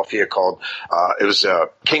Philadelphia called it was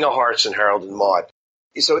King of Hearts and Harold and Maude.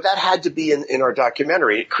 So that had to be in our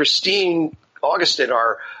documentary. Christine Augustin,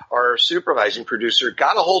 our supervising producer,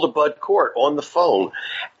 got a hold of Bud Cort on the phone,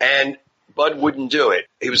 and Bud wouldn't do it.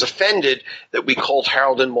 He was offended that we called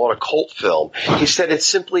Harold and Maude a cult film. He said it's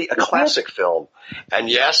simply a classic film. And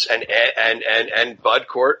yes, and Bud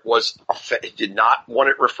Cort did not want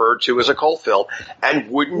it referred to as a cult film and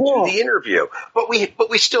wouldn't do the interview. But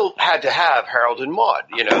we still had to have Harold and Maude.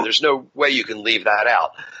 There's no way you can leave that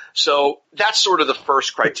out. So that's sort of the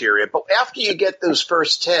first criteria. But after you get those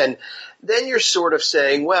first 10, then you're sort of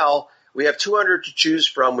saying, well, we have 200 to choose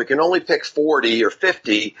from. We can only pick 40 or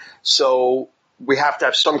 50, so we have to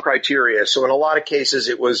have some criteria. So in a lot of cases,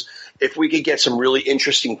 it was if we could get some really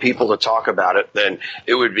interesting people to talk about it, then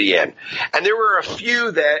it would be in. And there were a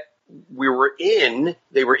few that we were in.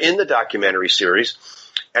 They were in the documentary series,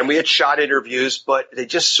 and we had shot interviews, but it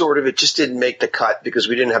just didn't make the cut because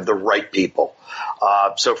we didn't have the right people.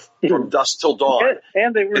 So from dusk till dawn,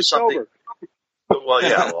 and they were sober. Well,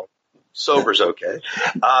 yeah, sober's okay.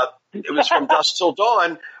 It was from dusk till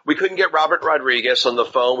dawn. We couldn't get Robert Rodriguez on the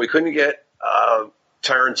phone. We couldn't get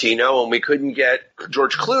Tarantino, and we couldn't get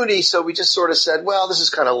George Clooney. So we just sort of said, well, this is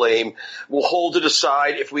kind of lame. We'll hold it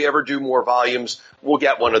aside. If we ever do more volumes, we'll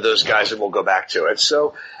get one of those guys and we'll go back to it.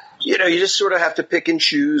 So, you just sort of have to pick and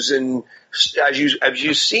choose. And as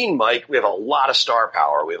you've seen, Mike, we have a lot of star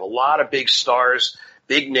power. We have a lot of big stars,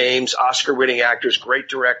 big names, Oscar-winning actors, great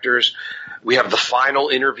directors. We have the final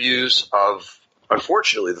interviews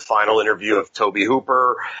unfortunately, the final interview of Tobe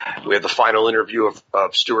Hooper. We have the final interview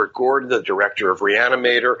of Stuart Gordon, the director of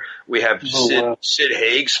Reanimator. We have Sid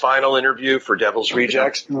Haig's final interview for Devil's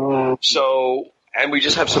Rejects. So, and we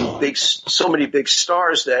just have so many big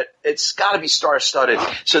stars that it's got to be star-studded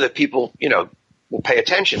so that people, will pay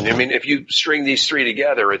attention. I mean, if you string these three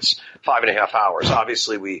together, it's 5.5 hours.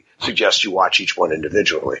 Obviously, we suggest you watch each one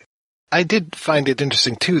individually. I did find it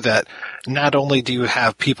interesting, too, that not only do you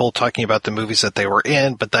have people talking about the movies that they were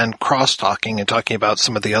in, but then cross-talking and talking about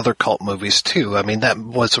some of the other cult movies, too. I mean, that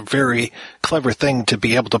was a very clever thing to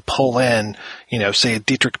be able to pull in, say,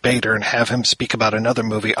 Dietrich Bader and have him speak about another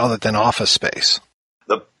movie other than Office Space.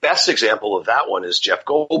 The best example of that one is Jeff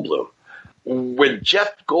Goldblum. When Jeff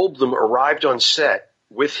Goldblum arrived on set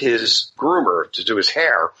with his groomer to do his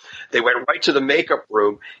hair, they went right to the makeup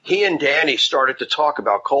room. He and Danny started to talk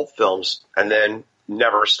about cult films and then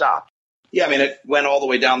never stopped. Yeah, I mean, it went all the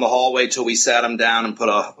way down the hallway till we sat him down and put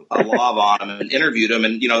a lav on him and interviewed him.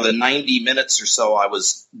 And, the 90 minutes or so I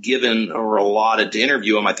was given or allotted to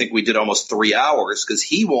interview him, I think we did almost 3 hours because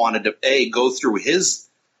he wanted to, go through his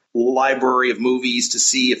library of movies to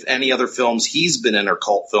see if any other films he's been in are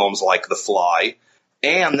cult films like The Fly.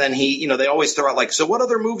 And then they always throw out so what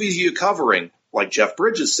other movies are you covering? Like Jeff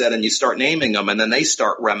Bridges said, and you start naming them, and then they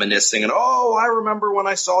start reminiscing. And, I remember when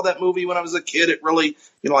I saw that movie when I was a kid, it really,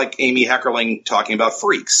 like Amy Heckerling talking about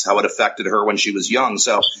Freaks, how it affected her when she was young.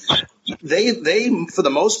 So they, for the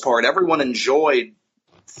most part, everyone enjoyed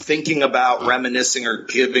thinking about reminiscing or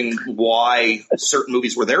giving why certain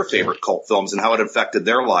movies were their favorite cult films and how it affected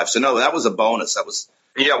their lives. So, no, that was a bonus.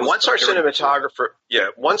 Once our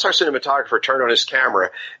cinematographer turned on his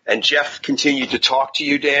camera and Jeff continued to talk to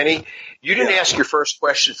you, Danny, you didn't ask your first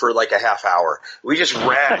question for like a half hour. We just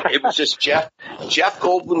ran. It was just Jeff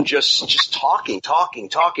Goldblum just talking,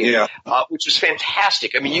 which was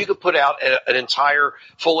fantastic. I mean, you could put out an entire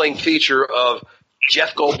full-length feature of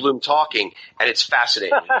Jeff Goldblum talking, and it's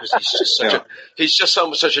fascinating because he's just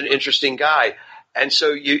such an interesting guy. And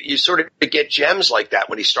so you sort of get gems like that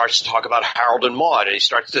when he starts to talk about Harold and Maude and he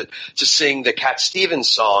starts to sing the Cat Stevens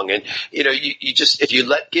song. And, you just, if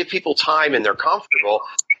you give people time and they're comfortable,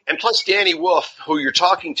 and plus Danny Wolf, who you're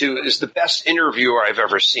talking to, is the best interviewer I've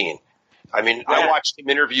ever seen. I mean, I watched him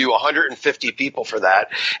interview 150 people for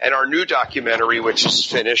that. And our new documentary, which is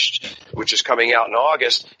finished, which is coming out in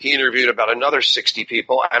August, he interviewed about another 60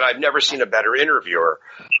 people. And I've never seen a better interviewer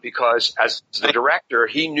because as the director,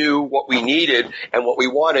 he knew what we needed and what we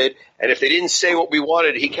wanted. And if they didn't say what we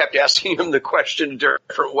wanted, he kept asking them the question a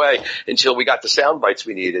different way until we got the sound bites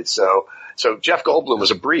we needed. So Jeff Goldblum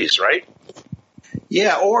was a breeze, right?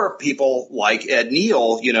 Yeah, or people like Ed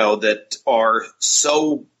Neal, that are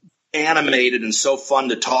so animated and so fun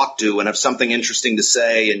to talk to and have something interesting to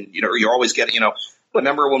say. And, you're always getting,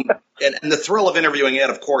 remember when, and the thrill of interviewing Ed,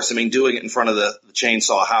 of course, doing it in front of the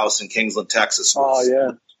Chainsaw House in Kingsland, Texas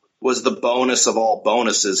was the bonus of all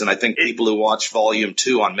bonuses. And I think people who watch Volume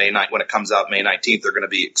 2 on May 9th, when it comes out May 19th, they're going to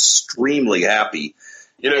be extremely happy.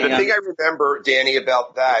 The thing I remember, Danny,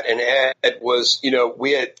 about that, and Ed was,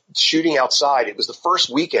 we had shooting outside. It was the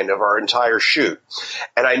first weekend of our entire shoot.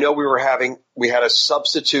 And I know we had a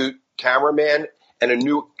substitute cameraman and a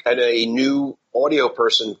new audio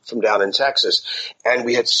person from down in Texas. And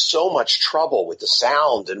we had so much trouble with the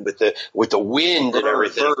sound and with the wind and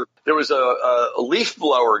everything. There was a leaf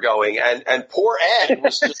blower going, and poor Ed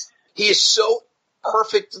was just, he is so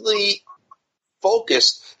perfectly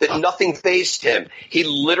focused that nothing fazed him. He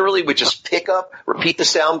literally would just pick up, repeat the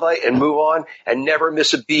soundbite, and move on, and never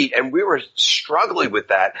miss a beat. And we were struggling with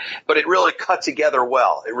that, but it really cut together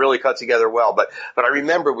well. But I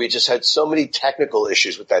remember we just had so many technical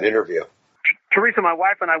issues with that interview. Teresa, my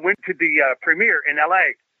wife, and I went to the premiere in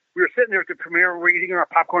L.A. We were sitting there at the premiere. We're eating our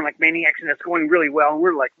popcorn like maniacs, and it's going really well. And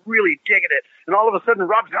we're like really digging it. And all of a sudden,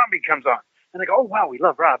 Rob Zombie comes on, and I go, "Oh wow, we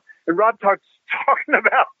love Rob." And Rob starts talking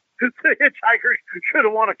about the Hitchhiker should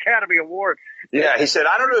have won Academy Award. Yeah, he said,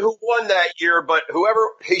 I don't know who won that year, but whoever,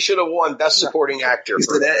 he should have won Best Supporting Actor. He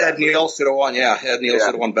said Ed Neal should have won, Ed Neal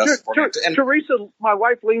should have won Best Supporting Actor. And Teresa, my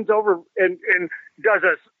wife, leans over and does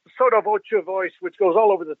a sotto voce voice, which goes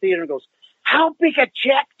all over the theater and goes, "How big a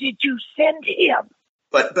check did you send him?"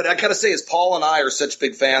 But I gotta say, as Paul and I are such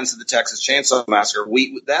big fans of the Texas Chainsaw Massacre,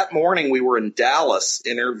 that morning we were in Dallas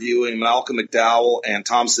interviewing Malcolm McDowell and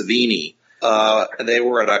Tom Savini. They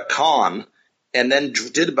were at a con, and then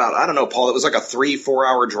did about, I don't know, Paul, it was like a 3-4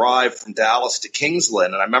 hour drive from Dallas to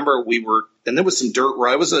Kingsland. And I remember and there was some dirt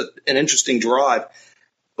road. It was an interesting drive,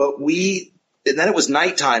 but and then it was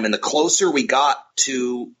nighttime, and the closer we got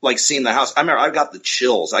to like seeing the house, I remember I got the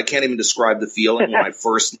chills. I can't even describe the feeling when I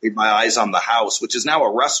first laid my eyes on the house, which is now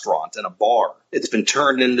a restaurant and a bar. It's been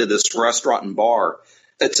turned into this restaurant and bar.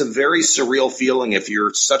 It's a very surreal feeling if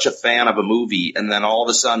you're such a fan of a movie, and then all of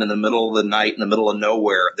a sudden in the middle of the night, in the middle of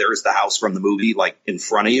nowhere, there's the house from the movie like in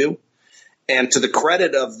front of you. And to the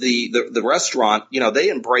credit of the restaurant, they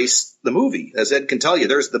embrace the movie. As Ed can tell you,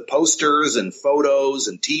 there's the posters and photos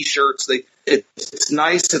and T-shirts. It's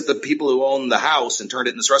nice that the people who own the house and turned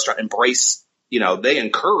it into this restaurant embrace, they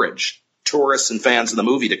encourage tourists and fans of the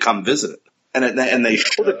movie to come visit it. And they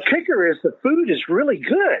Well, the kicker is the food is really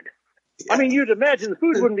good. I mean, you'd imagine the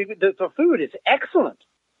food wouldn't be. The food is excellent.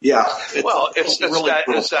 Yeah.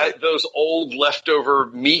 It's those old leftover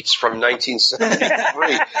meats from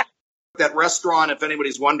 1973. That restaurant, if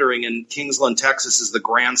anybody's wondering, in Kingsland, Texas, is the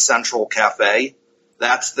Grand Central Cafe.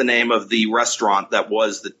 That's the name of the restaurant that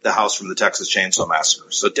was the house from the Texas Chainsaw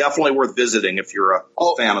Massacre. So definitely worth visiting if you're a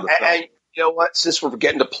fan of the film. And you know what? Since we're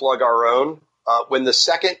getting to plug our own, when the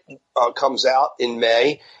second comes out in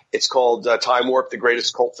May, it's called Time Warp, the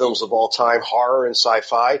greatest cult films of all time, horror and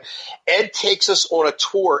sci-fi. Ed takes us on a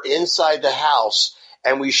tour inside the house,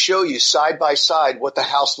 and we show you side by side what the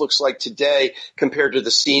house looks like today compared to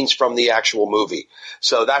the scenes from the actual movie.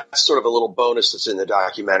 So that's sort of a little bonus that's in the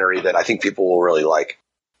documentary that I think people will really like.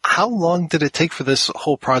 How long did it take for this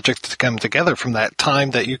whole project to come together from that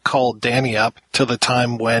time that you called Danny up to the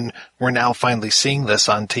time when we're now finally seeing this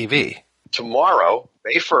on TV? Tomorrow,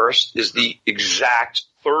 May 1st, is the exact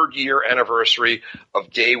third-year anniversary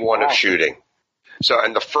of day one of shooting. So,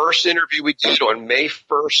 and the first interview we did on May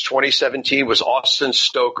 1st, 2017 was Austin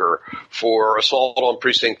Stoker for Assault on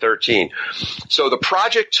Precinct 13. So the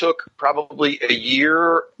project took probably a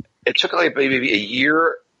year. It took like maybe a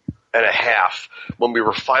year and a half when we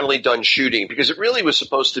were finally done shooting, because it really was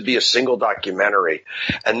supposed to be a single documentary.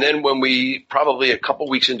 And then when we, probably a couple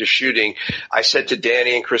weeks into shooting, I said to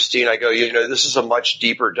Danny and Christine, I go, this is a much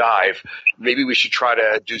deeper dive. Maybe we should try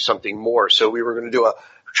to do something more. So we were going to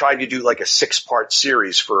try to do like a 6-part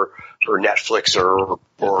series for Netflix or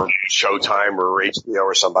Showtime or HBO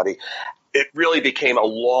or somebody. It really became a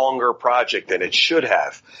longer project than it should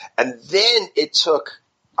have. And then it took,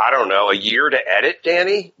 I don't know, a year to edit,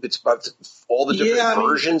 Danny. It's about all the different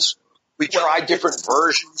versions. We tried different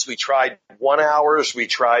versions. We tried 1 hours. We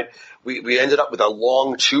ended up with a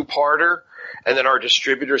long 2-parter. And then our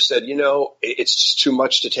distributor said, it's just too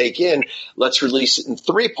much to take in. Let's release it in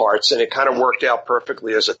 3 parts. And it kind of worked out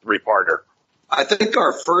perfectly as a 3-parter. I think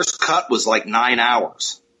our first cut was like 9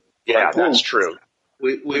 hours. Yeah, that's true.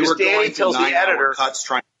 We were Danny going tells to the editor cuts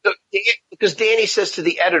trying. Because Danny says to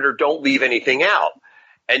the editor, don't leave anything out.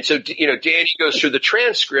 And so, Danny goes through the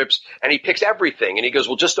transcripts and he picks everything. And he goes,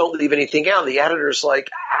 well, just don't leave anything out. And the editor's like,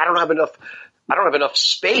 I don't have enough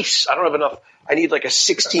space. I need like a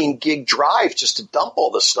 16 gig drive just to dump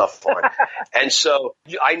all this stuff on. And so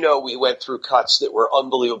I know we went through cuts that were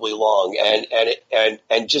unbelievably long,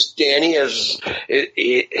 and just Danny,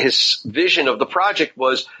 his vision of the project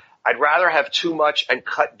was, I'd rather have too much and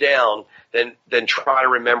cut down than try to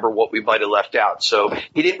remember what we might have left out. So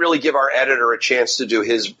he didn't really give our editor a chance to do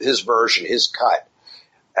his version, his cut.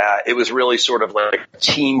 It was really sort of like a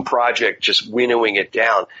team project, just winnowing it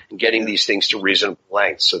down and getting these things to reasonable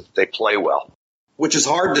length so that they play well. Which is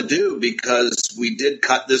hard to do because we did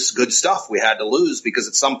cut this good stuff we had to lose, because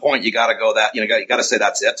at some point you got to go that, you got to say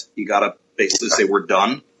that's it. You got to basically say we're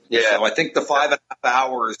done. Yeah. So I think the 5.5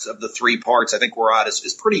 hours of the 3 parts I think we're at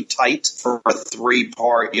is pretty tight for a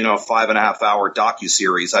 3-part, 5.5 hour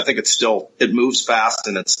docuseries. I think it moves fast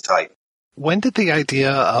and it's tight. When did the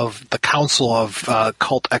idea of the Council of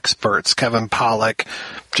Cult Experts, Kevin Pollak,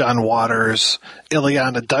 John Waters,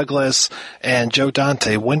 Ileana Douglas, and Joe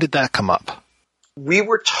Dante, when did that come up? We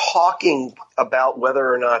were talking about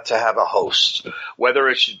whether or not to have a host, whether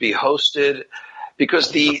it should be hosted,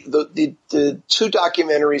 because the 2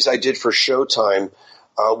 documentaries I did for Showtime,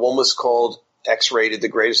 one was called X-Rated, The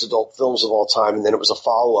Greatest Adult Films of All Time, and then it was a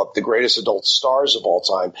follow-up, The Greatest Adult Stars of All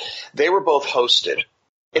Time. They were both hosted.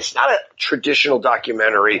 It's not a traditional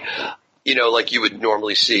documentary, like you would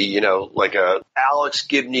normally see, like a Alex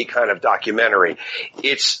Gibney kind of documentary.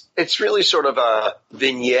 It's really sort of a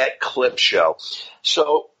vignette clip show.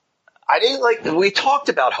 So we talked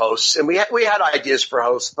about hosts and we had ideas for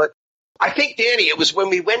hosts, but I think, Danny, it was when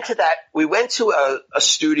we went to a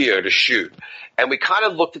studio to shoot, and we kind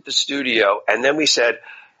of looked at the studio, and then we said,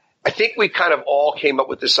 I think we kind of all came up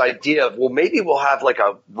with this idea of, well, maybe we'll have like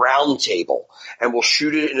a round table and we'll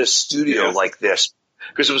shoot it in a studio like this.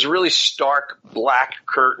 Because it was a really stark black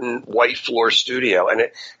curtain, white floor studio, and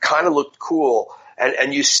it kind of looked cool.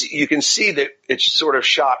 And you can see that it's sort of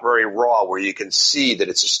shot very raw, where you can see that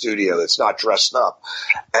it's a studio that's not dressed up.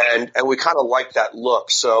 And we kind of like that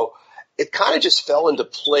look. So it kind of just fell into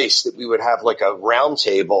place that we would have like a round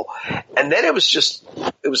table. And then it was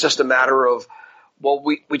just a matter of, well,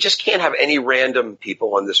 we just can't have any random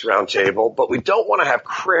people on this round table, but we don't want to have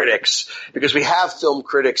critics because we have film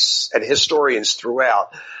critics and historians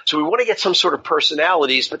throughout. So we want to get some sort of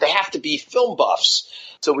personalities, but they have to be film buffs.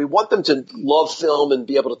 So we want them to love film and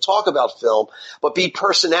be able to talk about film, but be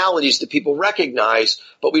personalities that people recognize,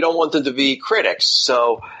 but we don't want them to be critics.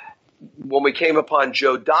 So when we came upon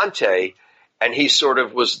Joe Dante, and he sort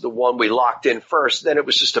of was the one we locked in first, then it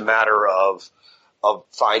was just a matter of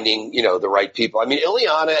finding, the right people. I mean,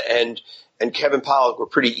 Ileana and Kevin Pollak were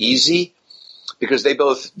pretty easy because they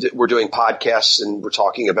both were doing podcasts and were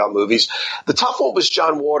talking about movies. The tough one was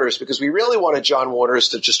John Waters, because we really wanted John Waters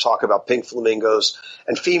to just talk about Pink Flamingos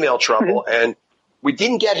and Female Trouble. Mm-hmm. And we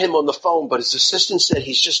didn't get him on the phone, but his assistant said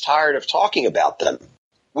he's just tired of talking about them.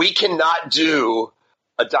 We cannot do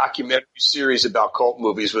a documentary series about cult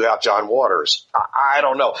movies without John Waters. I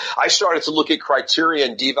don't know. I started to look at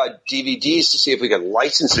Criterion DVDs to see if we could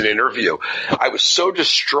license an interview. I was so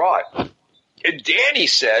distraught. And Danny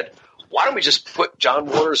said, why don't we just put John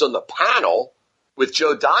Waters on the panel with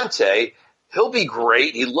Joe Dante? He'll be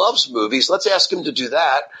great. He loves movies. Let's ask him to do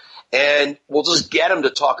that. And we'll just get him to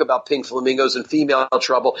talk about Pink Flamingos and Female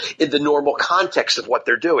Trouble in the normal context of what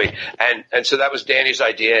they're doing. And so that was Danny's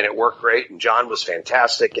idea, and it worked great. And John was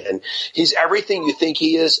fantastic. And he's everything you think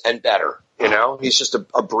he is and better. He's just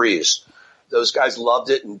a breeze. Those guys loved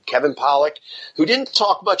it. And Kevin Pollak, who didn't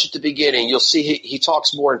talk much at the beginning, you'll see he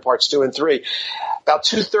talks more in parts 2 and 3. About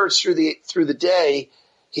 2/3 through the day,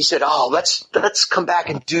 he said, let's come back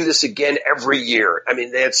and do this again every year. I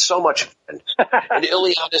mean, they had so much fun. And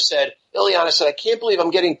Ileana said, I can't believe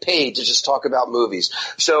I'm getting paid to just talk about movies.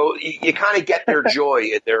 So you kind of get their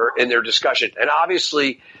joy in their discussion. And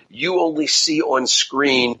obviously you only see on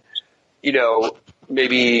screen,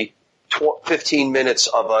 maybe 15 minutes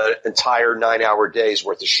of an entire 9-hour day's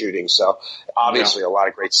worth of shooting. So obviously a lot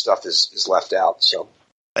of great stuff is left out. So.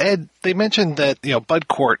 Ed, they mentioned that, Bud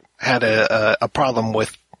Cort had a problem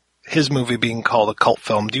with his movie being called a cult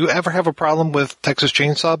film. Do you ever have a problem with Texas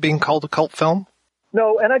Chainsaw being called a cult film?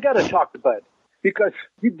 No, and I got to talk to Bud, because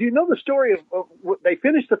do you know the story of they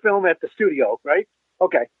finished the film at the studio, right?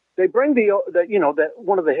 Okay. They bring the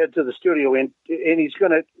one of the heads of the studio in, and he's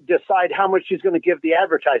going to decide how much he's going to give the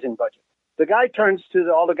advertising budget. The guy turns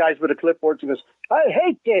to all the guys with the clipboards and goes, I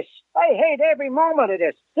hate this. I hate every moment of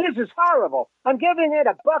this. This is horrible. I'm giving it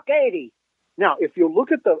 $1.80. Now, if you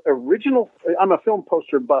look at the original, I'm a film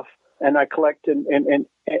poster buff. and I collect and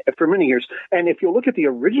for many years. And if you look at the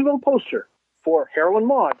original poster for Harold and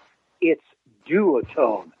Maude, it's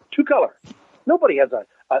duotone, 2-color. Nobody has a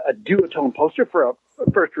duotone poster for a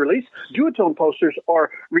first release. Duotone posters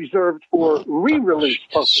are reserved for re-release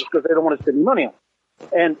posters because they don't want to spend money on it.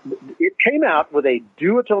 And it came out with a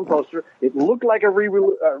duotone poster. It looked like a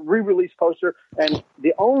re-release poster. And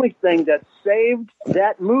the only thing that saved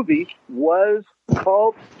that movie was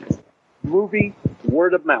cult movie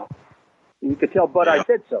word of mouth. You could tell Bud I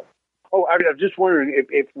said so. Oh, I was just wondering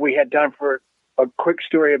if we had time for a quick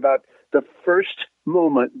story about the first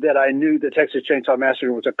moment that I knew the Texas Chainsaw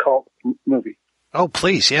Massacre was a cult movie. Oh,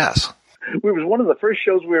 please, yes. It was one of the first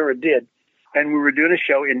shows we ever did, and we were doing a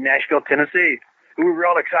show in Nashville, Tennessee. And we were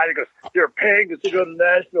all excited because they're paying us to go to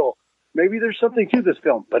Nashville. Maybe there's something to this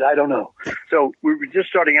film, but I don't know. So we were just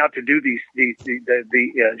starting out to do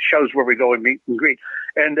the shows where we go and meet and greet.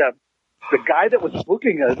 And the guy that was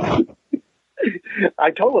booking us,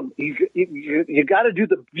 I told him, you got to do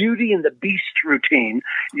the Beauty and the Beast routine.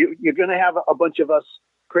 You're going to have a bunch of us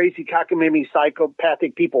crazy, cockamamie,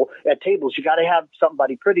 psychopathic people at tables. You got to have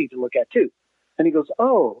somebody pretty to look at too. And he goes,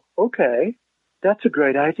 oh, okay, that's a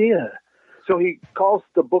great idea. So he calls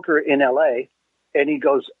the booker in L.A. and he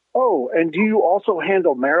goes, oh, and do you also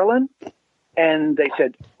handle Marilyn? And they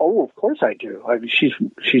said, oh, of course I do. I mean, she's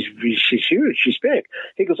huge. She's big.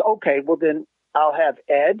 He goes, okay, well then I'll have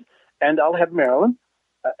Ed and I'll have Marilyn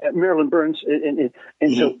Burns. And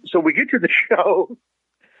so we get to the show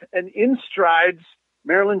and in strides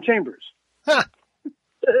Marilyn Chambers. Huh.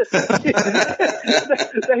 They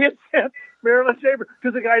had said Marilyn Chambers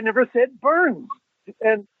because the guy never said Burns.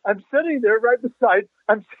 And I'm sitting there right beside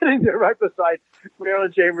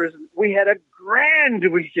Marilyn Chambers. We had a grand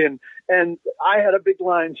weekend, and I had a big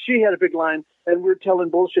line. She had a big line, and we're telling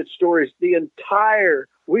bullshit stories the entire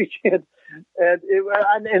weekend. And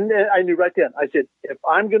I knew right then. I said, if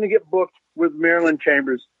I'm going to get booked with Marilyn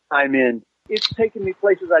Chambers, I'm in. It's taken me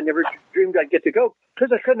places I never dreamed I'd get to go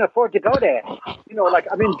because I couldn't afford to go there. You know, like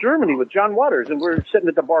I'm in Germany with John Waters, and we're sitting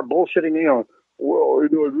at the bar bullshitting, you know, well,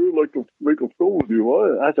 I'd really like to make a film with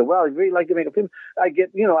you. I said, well, I'd really like to make a film.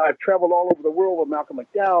 I've traveled all over the world with Malcolm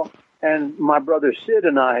McDowell, and my brother Sid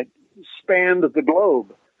and I spanned the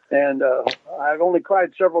globe. And I've only cried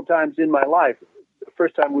several times in my life. The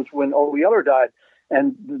first time was when Ole Yeller died,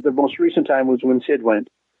 and the most recent time was when Sid went,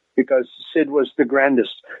 because Sid was the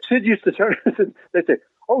grandest. Sid used to turn and they'd say,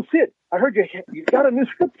 oh, Sid, I heard you got a new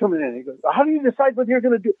script coming in. He goes, how do you decide whether you're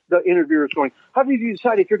going to do, the interviewer's going, how do you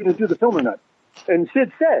decide if you're going to do the film or not? And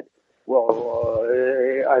Sid said, well,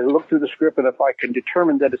 I look through the script, and if I can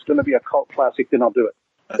determine that it's going to be a cult classic, then I'll do it.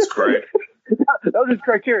 That's great. That was his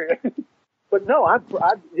criteria. But no,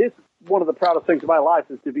 it's one of the proudest things of my life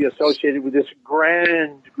is to be associated with this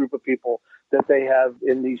grand group of people that they have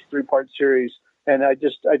in these 3-part series. And I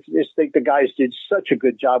just think the guys did such a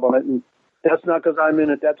good job on it. And that's not because I'm in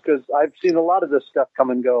it. That's because I've seen a lot of this stuff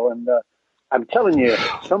come and go. And I'm telling you,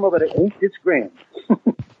 some of it's grand.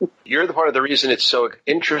 You're the part of the reason it's so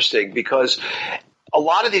interesting, because a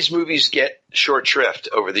lot of these movies get short shrift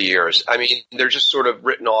over the years. I mean, they're just sort of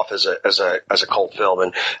written off as a cult film,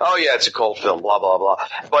 and oh yeah, it's a cult film, blah blah blah.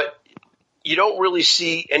 But you don't really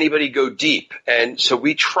see anybody go deep, and so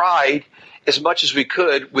we tried as much as we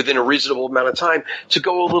could within a reasonable amount of time to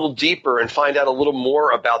go a little deeper and find out a little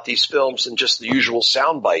more about these films than just the usual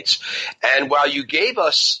sound bites. And while you gave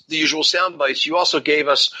us the usual sound bites, you also gave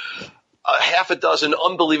us a half a dozen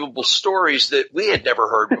unbelievable stories that we had never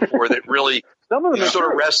heard before that really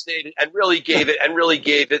sort of resonated and really gave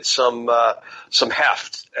it some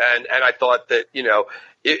heft. And I thought that, you know,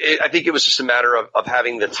 I think it was just a matter of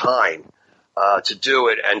having the time to do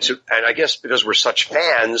it, and I guess because we're such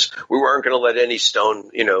fans, we weren't going to let any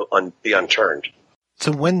stone, you know, be unturned.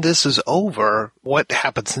 So when this is over, what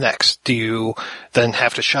happens next? Do you then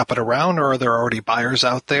have to shop it around, or are there already buyers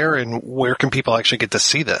out there? And where can people actually get to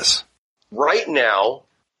see this? Right now,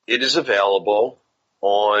 it is available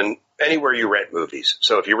on anywhere you rent movies.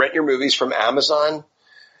 So if you rent your movies from Amazon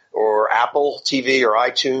or Apple TV or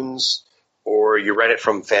iTunes, or you rent it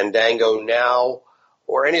from Fandango Now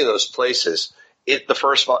or any of those places, the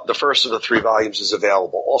first of the 3 volumes is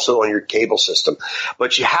available, also on your cable system.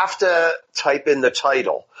 But you have to type in the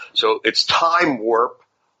title. So it's Time Warp,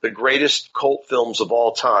 the greatest cult films of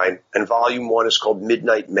all time, and Volume 1 is called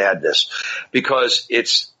Midnight Madness, because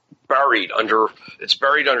it's buried under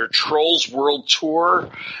Trolls World Tour,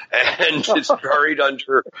 and it's buried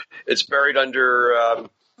under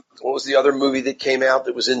what was the other movie that came out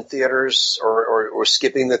that was in theaters or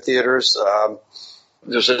skipping the theaters?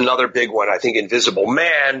 There's another big one, I think, Invisible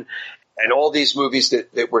Man, and all these movies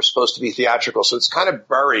that were supposed to be theatrical. So it's kind of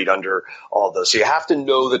buried under all those. So you have to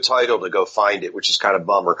know the title to go find it, which is kind of a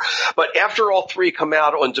bummer. But after all three come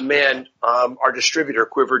out on demand, our distributor,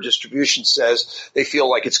 Quiver Distribution, says they feel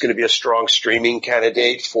like it's going to be a strong streaming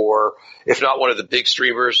candidate for, if not one of the big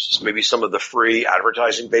streamers, maybe some of the free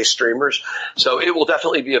advertising-based streamers. So it will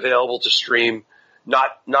definitely be available to stream,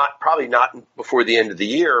 probably not before the end of the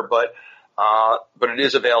year, but it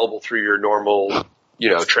is available through your normal,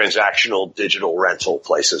 transactional digital rental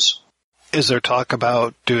places. Is there talk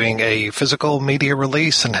about doing a physical media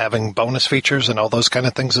release and having bonus features and all those kind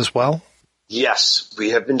of things as well? Yes,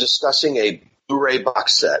 we have been discussing a Blu-ray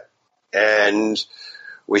box set, and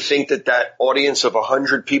we think that audience of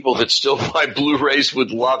 100 people that still buy Blu-rays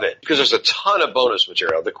would love it because there's a ton of bonus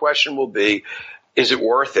material. The question will be, is it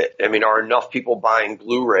worth it? I mean, are enough people buying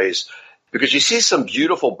Blu-rays? Because you see some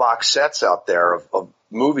beautiful box sets out there of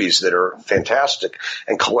movies that are fantastic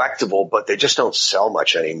and collectible, but they just don't sell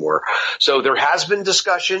much anymore. So there has been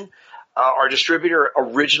discussion. Our distributor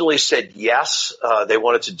originally said yes, they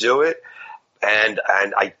wanted to do it. And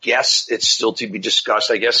I guess it's still to be discussed.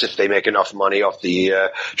 I guess if they make enough money off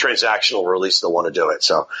the transactional release, they'll want to do it.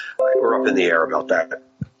 So we're up in the air about that.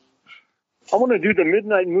 I want to do the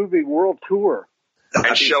Midnight Movie World Tour.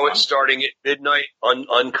 And show it starting at midnight,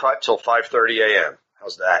 uncut till 5:30 a.m.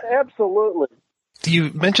 How's that? Absolutely.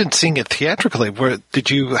 You mentioned seeing it theatrically. Did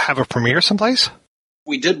you have a premiere someplace?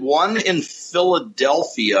 We did one in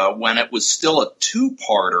Philadelphia when it was still a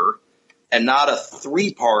 2-parter and not a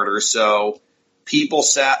 3-parter. So people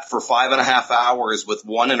sat for 5.5 hours with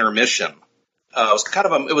one intermission.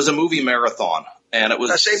 It was a movie marathon. And it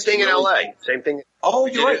was the same thing in L.A. Same thing. Oh,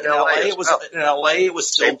 you're right. In L.A. it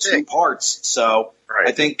was still 2 parts. So right.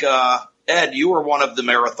 I think, Ed, you were one of the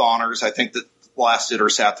marathoners. I think that lasted or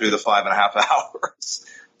sat through the 5.5 hours.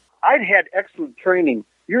 I'd had excellent training.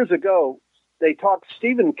 Years ago, they talked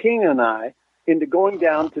Stephen King and I into going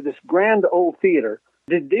down to this grand old theater.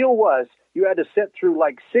 The deal was you had to sit through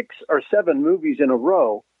like 6 or 7 movies in a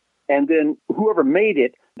row, and then whoever made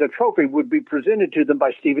it, the trophy would be presented to them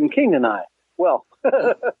by Stephen King and I. Well,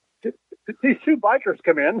 these 2 bikers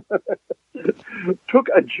come in, took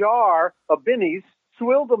a jar of Bennies,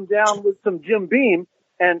 swilled them down with some Jim Beam,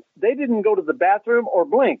 and they didn't go to the bathroom or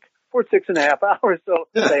blink for 6.5 hours, so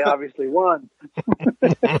they obviously won.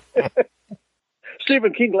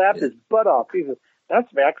 Stephen King laughed his butt off. He said, "That's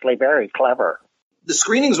actually very clever." The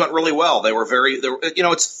screenings went really well.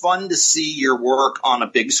 It's fun to see your work on a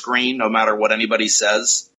big screen, no matter what anybody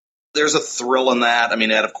says. There's a thrill in that. I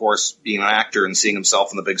mean, Ed, of course, being an actor and seeing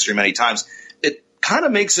himself on the big screen many times, it kind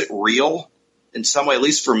of makes it real in some way, at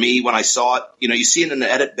least for me when I saw it. You see it in the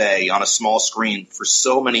edit bay on a small screen for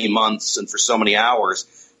so many months and for so many hours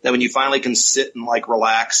that when you finally can sit and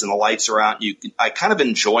relax and the lights are out, I kind of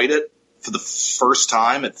enjoyed it for the first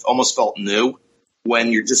time. It almost felt new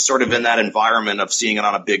when you're just sort of in that environment of seeing it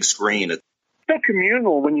on a big screen. It's so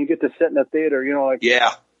communal when you get to sit in a theater,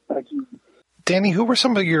 Yeah. Danny, who were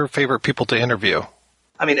some of your favorite people to interview?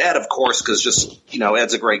 I mean, Ed, of course, because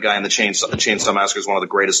Ed's a great guy, and the Chainsaw Massacre is one of the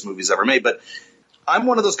greatest movies ever made. But I'm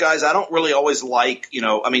one of those guys, I don't really always like,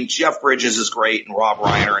 Jeff Bridges is great, and Rob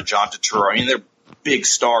Reiner and John Turturro. I mean, they're big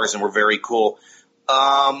stars and were very cool.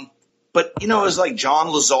 But, it was like John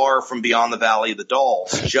Lazar from Beyond the Valley of the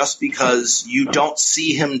Dolls, just because you don't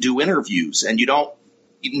see him do interviews and you don't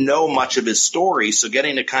know much of his story. So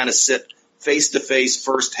getting to kind of sit face to face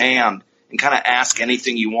firsthand and kind of ask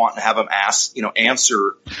anything you want and have him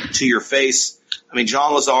answer to your face. I mean,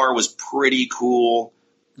 John Lazar was pretty cool.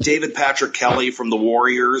 David Patrick Kelly from The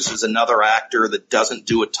Warriors is another actor that doesn't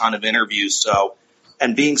do a ton of interviews.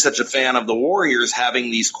 And being such a fan of The Warriors,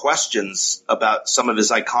 having these questions about some of his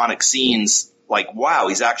iconic scenes, like, wow,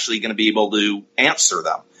 he's actually going to be able to answer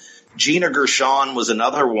them. Gina Gershon was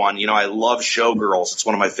another one. I love Showgirls. It's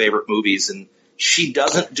one of my favorite movies. And she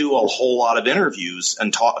doesn't do a whole lot of interviews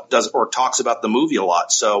and talks about the movie a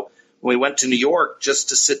lot. So when we went to New York just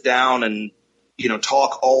to sit down and,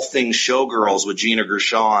 talk all things Showgirls with Gina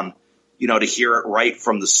Gershon, to hear it right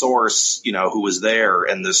from the source, who was there.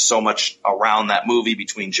 And there's so much around that movie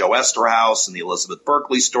between Joe Esterhaus and the Elizabeth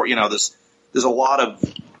Berkley story. There's a lot of,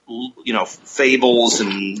 fables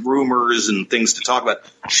and rumors and things to talk about.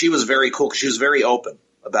 She was very cool because she was very open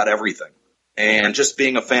about everything. And just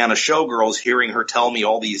being a fan of Showgirls, hearing her tell me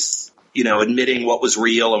all these, admitting what was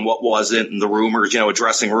real and what wasn't, and the rumors,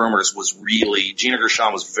 addressing rumors was really, Gina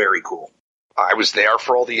Gershon was very cool. I was there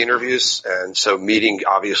for all the interviews, and so meeting,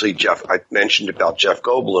 obviously, Jeff, I mentioned about Jeff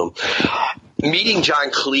Goldblum. Meeting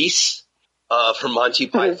John Cleese from Monty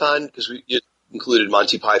Python, because included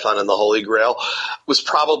Monty Python and the Holy Grail, was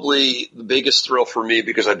probably the biggest thrill for me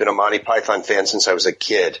because I've been a Monty Python fan since I was a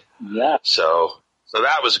kid. Yeah. So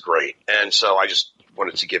that was great. And so I just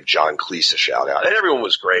wanted to give John Cleese a shout out. And everyone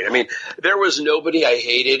was great. I mean, there was nobody I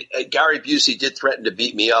hated. Gary Busey did threaten to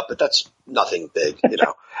beat me up, but that's nothing big, you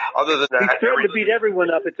know. Other than that, he threatened to beat everyone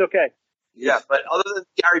up. It's okay. Yeah, but other than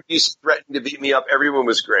Gary Busey threatening to beat me up, everyone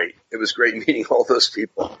was great. It was great meeting all those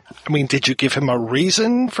people. I mean, did you give him a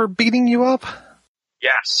reason for beating you up?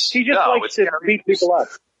 Yes. He just likes to beat people up.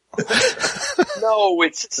 No,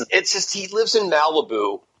 it's just he lives in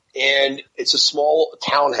Malibu, and it's a small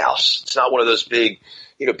townhouse. It's not one of those big,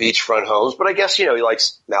 beachfront homes, but I guess, he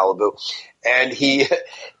likes Malibu. And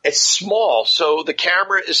it's small, so the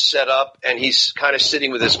camera is set up, and he's kind of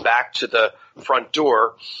sitting with his back to the front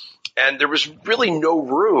door. And there was really no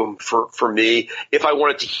room for me if I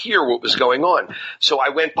wanted to hear what was going on. So I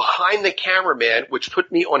went behind the cameraman, which put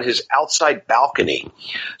me on his outside balcony.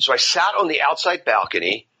 So I sat on the outside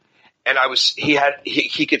balcony, and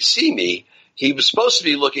he could see me. He was supposed to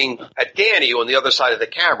be looking at Danny on the other side of the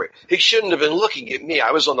camera. He shouldn't have been looking at me.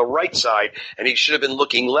 I was on the right side, and he should have been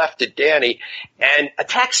looking left at Danny. And a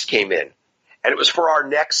text came in, and it was for our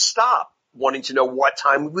next stop, wanting to know what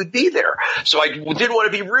time we would be there. So I didn't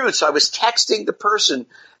want to be rude, so I was texting the person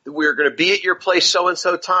that we were going to be at your place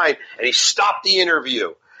so-and-so time, and he stopped the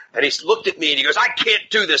interview. And he looked at me, and he goes, I can't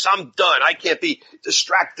do this. I'm done. I can't be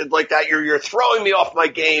distracted like that. You're throwing me off my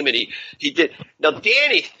game. And he did. Now,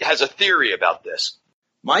 Danny has a theory about this.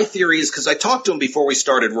 My theory is, because I talked to him before we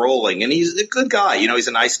started rolling, and he's a good guy. He's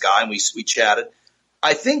a nice guy, and we chatted.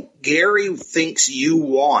 I think Gary thinks you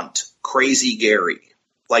want Crazy Gary.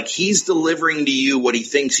 Like, he's delivering to you what he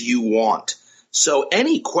thinks you want. So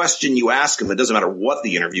any question you ask him, it doesn't matter what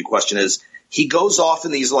the interview question is, he goes off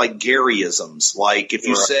in these like Garyisms. Like if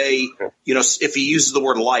you say, if he uses the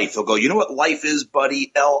word life, he'll go, you know what life is,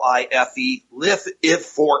 buddy? L-I-F-E, live if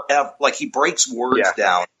forever. Like he breaks words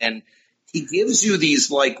down, and he gives you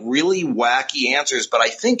these like really wacky answers, but I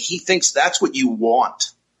think he thinks that's what you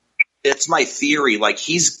want. It's my theory. Like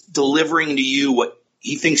he's delivering to you what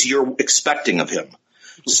he thinks you're expecting of him.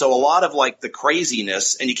 So a lot of like the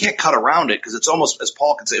craziness, and you can't cut around it because it's almost, as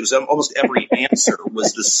Paul could say, it was almost every answer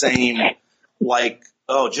was the same. Like,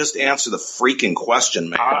 oh, just answer the freaking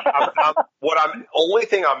question, man. Only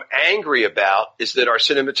thing I'm angry about is that our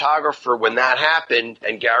cinematographer, when that happened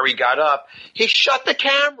and Gary got up, he shut the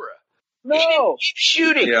camera. No. He didn't keep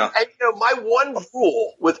shooting. Yeah. And my one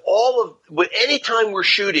rule with any time we're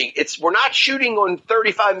shooting, we're not shooting on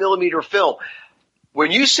 35 millimeter film. When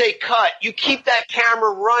you say cut, you keep that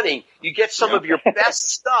camera running. You get some of your best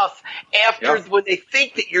stuff after when they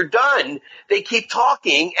think that you're done, they keep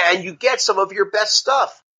talking and you get some of your best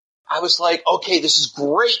stuff. I was like, okay, this is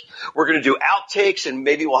great. We're going to do outtakes and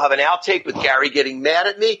maybe we'll have an outtake with Gary getting mad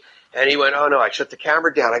at me. And he went, oh no, I shut the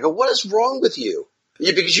camera down. I go, what is wrong with you?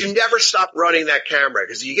 Because you never stop running that camera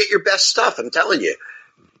because you get your best stuff. I'm telling you.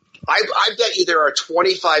 I bet you there are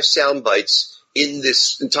 25 sound bites in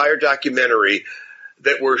this entire documentary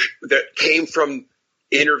that came from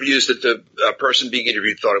interviews that the person being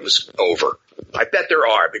interviewed thought it was over. I bet there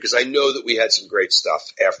are because I know that we had some great stuff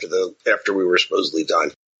after we were supposedly done.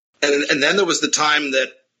 And then there was the time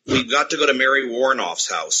that we got to go to Mary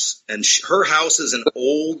Warnoff's house, and her house is an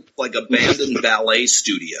old, like abandoned ballet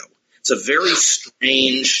studio. It's a very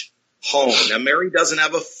strange home. Now Mary doesn't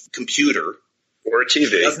have a computer. Or a TV.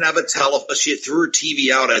 She doesn't have a telephone. She threw her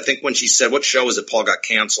TV out. I think when she said, what show is it, Paul, got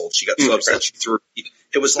canceled. She got so upset she threw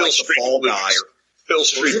it. Was like the Fall Guy. Phil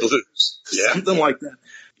Street Blues. Yeah. Something like that.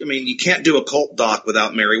 I mean, you can't do a cult doc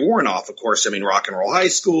without Mary Warnoff, of course. I mean, Rock and Roll High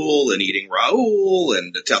School and Eating Raoul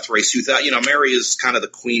and Death Race 2000. Mary is kind of the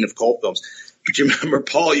queen of cult films. But you remember,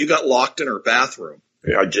 Paul, you got locked in her bathroom.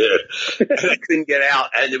 Yeah, I did. And I couldn't get out.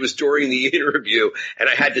 And it was during the interview, and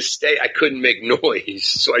I had to stay. I couldn't make noise.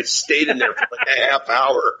 So I stayed in there for like a half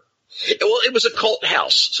hour. Well, it was a cult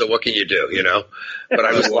house. So what can you do, But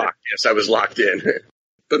I was locked. Yes, I was locked in.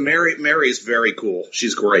 But Mary is very cool.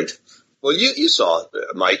 She's great. Well, you saw,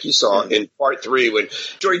 Mike, in part 3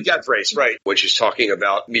 during Death Race, right, when she's talking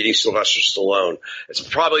about meeting Sylvester Stallone. It's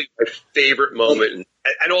probably my favorite moment.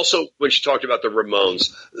 And also when she talked about the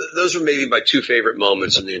Ramones. Those were maybe my 2 favorite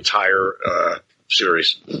moments in the entire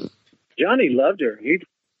series. Johnny loved her.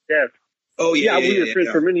 Oh, yeah. We were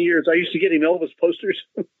friends for many years. I used to get him Elvis posters.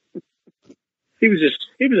 He was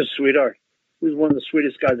a sweetheart. He was one of the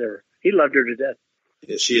sweetest guys ever. He loved her to death.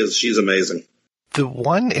 Yeah, she is. She's amazing. The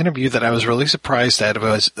one interview that I was really surprised at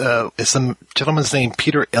was is the gentleman's name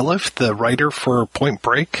Peter Iliff, the writer for Point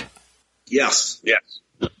Break? Yes. Yes.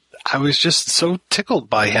 I was just so tickled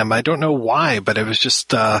by him. I don't know why, but it was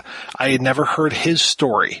just, I had never heard his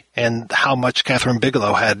story and how much Catherine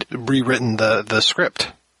Bigelow had rewritten the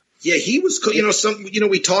script. Yeah, he was,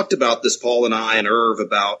 we talked about this, Paul and I and Irv,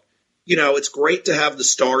 about, it's great to have the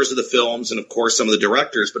stars of the films and, of course, some of the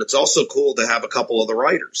directors, but it's also cool to have a couple of the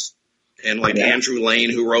writers. And Andrew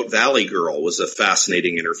Lane, who wrote Valley Girl, was a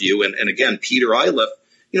fascinating interview. And again, Peter Iliff,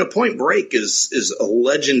 Point Break is a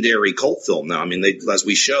legendary cult film now. I mean, as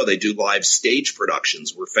we show, they do live stage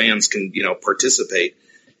productions where fans can, participate.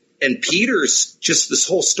 And Peter's just this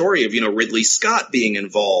whole story of, Ridley Scott being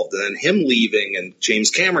involved and then him leaving and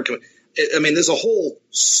James Cameron coming. I mean, there's a whole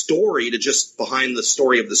story to just behind the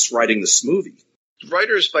story of this writing this movie.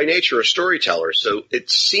 Writers by nature are storytellers. So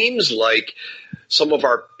it seems like some of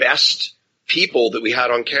our best people that we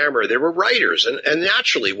had on camera, they were writers. And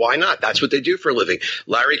naturally, why not? That's what they do for a living.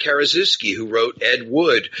 Larry Karaszewski, who wrote Ed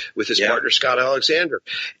Wood with his partner Scott Alexander,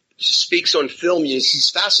 speaks on film. He's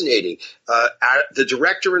fascinating. The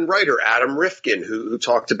director and writer, Adam Rifkin, who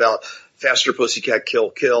talked about Faster Pussycat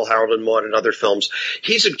Kill Kill, Harold and Maude, and other films.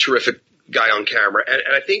 He's a terrific guy on camera. And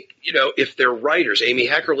I think, if they're writers, Amy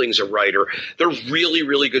Heckerling's a writer, they're really,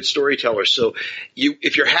 really good storytellers. So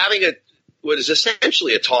if you're having what is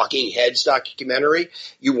essentially a talking heads documentary,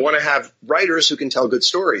 you want to have writers who can tell good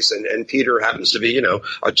stories. And Peter happens to be,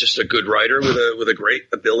 just a good writer with a great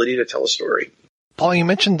ability to tell a story. Paul, you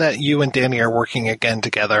mentioned that you and Danny are working again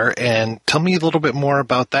together, and tell me a little bit more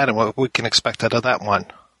about that and what we can expect out of that one.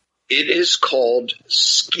 It is called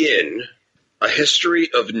Skin, A History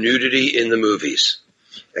of Nudity in the Movies.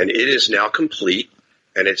 And it is now complete,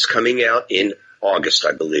 and it's coming out in August,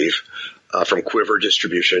 I believe, from Quiver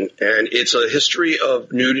Distribution. And it's a history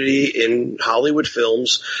of nudity in Hollywood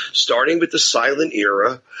films, starting with the silent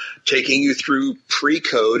era, taking you through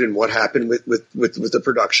pre-code and what happened with the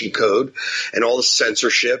production code and all the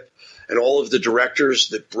censorship and all of the directors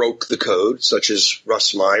that broke the code, such as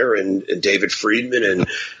Russ Meyer and David Friedman and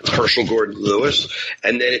Herschel Gordon Lewis.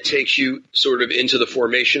 And then it takes you sort of into the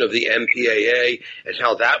formation of the MPAA and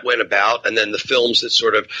how that went about, and then the films that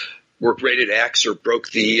sort of were rated X or broke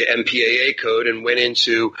the MPAA code and went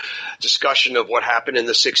into discussion of what happened in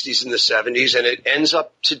the 60s and the 70s. And it ends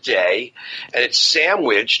up today, and it's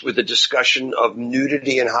sandwiched with a discussion of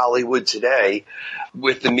nudity in Hollywood today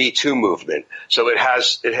with the Me Too movement. So it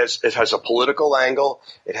has a political angle.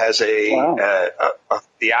 It has a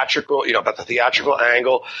theatrical, about the theatrical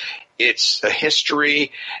angle. It's a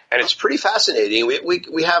history, and it's pretty fascinating.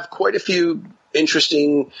 We have quite a few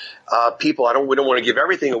interesting people. We don't want to give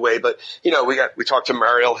everything away, but we talked to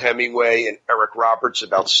Mariel Hemingway and Eric Roberts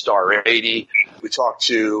about Star 80. We talked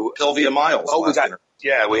to Sylvia Miles.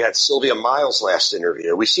 We had Sylvia Miles last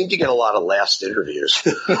interview. We seem to get a lot of last interviews.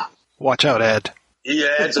 Watch out, Ed. Yeah,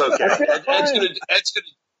 Ed's okay.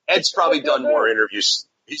 Ed's probably done more interviews.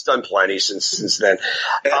 He's done plenty since then.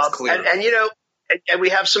 That's clear. And we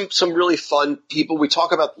have some really fun people. We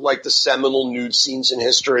talk about like the seminal nude scenes in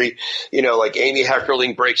history. Like Amy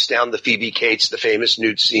Heckerling breaks down the Phoebe Cates, the famous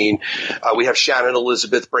nude scene. We have Shannon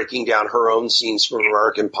Elizabeth breaking down her own scenes from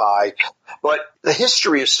American Pie. But the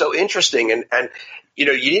history is so interesting. And you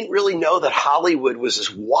didn't really know that Hollywood was as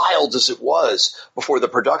wild as it was before the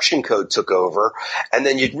production code took over. And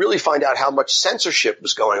then you'd really find out how much censorship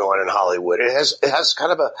was going on in Hollywood. It has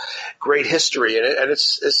kind of a great history, and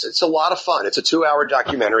it's a lot of fun. It's a 2-hour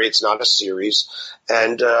documentary. It's not a series,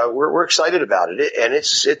 and we're excited about it. And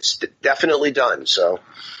it's definitely done. So,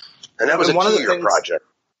 and that was a 2-year project.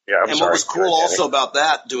 Yeah, what was cool also about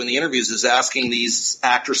that, doing the interviews, is asking these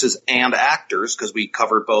actresses and actors, because we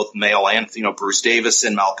covered both male and, Bruce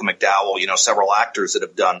Davison, Malcolm McDowell, several actors that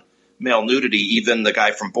have done male nudity, even the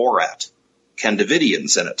guy from Borat, Ken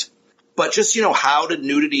Davidian's in it. But just, how did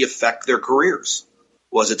nudity affect their careers?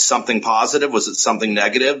 Was it something positive? Was it something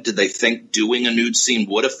negative? Did they think doing a nude scene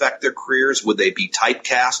would affect their careers? Would they be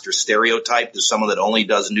typecast or stereotyped as someone that only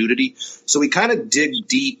does nudity? So we kind of dig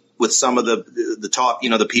deep with some of the top,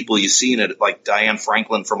 the people you've seen it, like Diane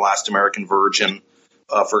Franklin from Last American Virgin,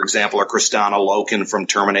 for example, or Kristanna Loken from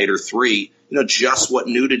Terminator 3, just what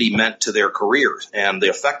nudity meant to their careers and the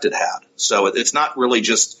effect it had. So it's not really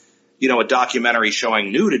just, a documentary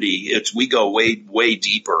showing nudity. We go way, way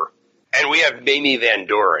deeper. And we have Mamie Van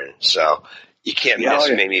Doren, so you can't miss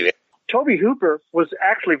Mamie Van. Toby Hooper was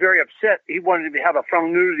actually very upset. He wanted to have a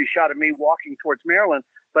frontal nudity shot of me walking towards Maryland,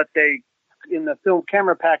 but in the film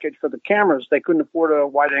camera package for the cameras, they couldn't afford a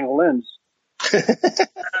wide-angle lens.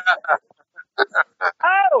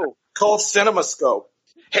 Called CinemaScope.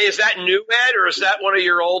 Hey, is that new, Ed, or is that one of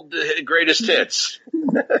your old greatest hits?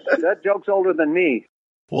 That joke's older than me.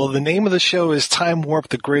 Well, the name of the show is Time Warp,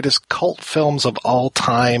 the greatest cult films of all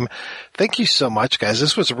time. Thank you so much, guys.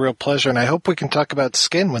 This was a real pleasure, and I hope we can talk about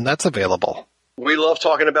Skin when that's available. We love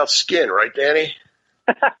talking about Skin, right, Danny?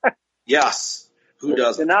 Yes. Who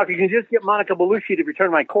doesn't? And now if you can just get Monica Bellucci to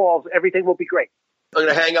return my calls, everything will be great. I'm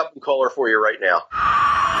going to hang up and call her for you right now.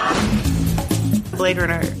 Blade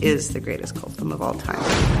Runner is the greatest cult film of all time.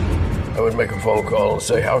 I would make a phone call and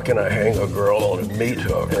say, how can I hang a girl on a meat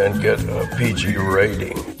hook and get a PG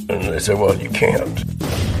rating? And they said, well, you can't.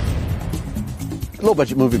 Low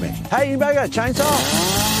budget movie making. Hey, anybody got a chainsaw?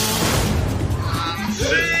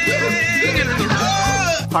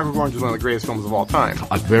 Clockwork Orange is one of the greatest films of all time.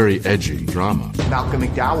 A very edgy drama. Malcolm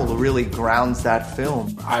McDowell really grounds that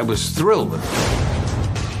film. I was thrilled with it.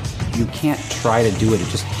 You can't try to do it. It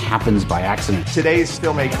just happens by accident. Today's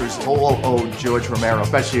filmmakers all owe George Romero,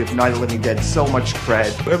 especially if Night of the Living Dead, so much cred.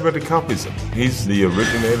 Everybody copies him. He's the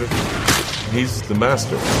originator. He's the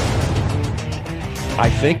master. I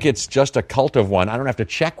think it's just a cult of one. I don't have to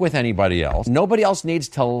check with anybody else. Nobody else needs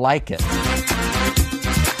to like it.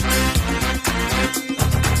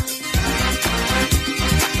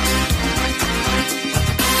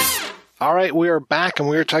 All right, we are back, and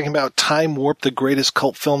we are talking about Time Warp, the greatest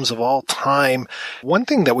cult films of all time. One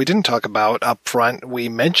thing that we didn't talk about up front, we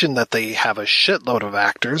mentioned that they have a shitload of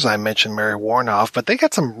actors. I mentioned Mary Warnoff, but they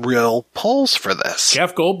got some real pulls for this.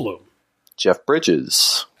 Jeff Goldblum. Jeff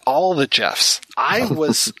Bridges. All the Jeffs. I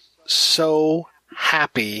was so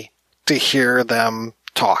happy to hear them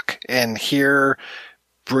talk and hear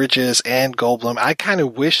Bridges and Goldblum. I kind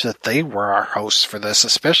of wish that they were our hosts for this,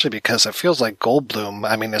 especially because it feels like Goldblum,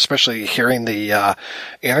 I mean, especially hearing the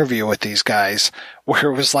interview with these guys,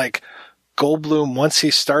 where it was like Goldblum, once he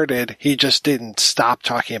started, he just didn't stop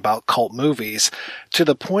talking about cult movies, to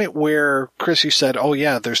the point where, Chris, you said, oh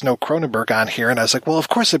yeah, there's no Cronenberg on here. And I was like, well, of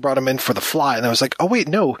course they brought him in for The Fly. And I was like, oh wait,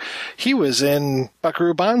 no, he was in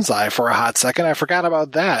Buckaroo Banzai for a hot second. I forgot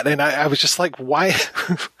about that. And I was just like, why?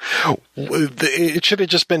 It should have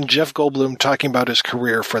just been Jeff Goldblum talking about his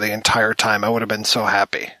career for the entire time. I would have been so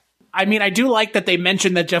happy. I mean, I do like that they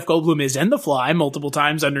mentioned that Jeff Goldblum is in The Fly multiple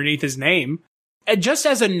times underneath his name. And just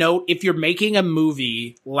as a note, if you're making a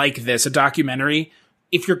movie like this, a documentary,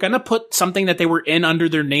 if you're going to put something that they were in under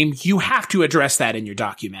their name, you have to address that in your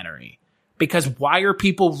documentary. Because why are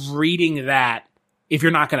people reading that if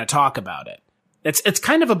you're not going to talk about it? It's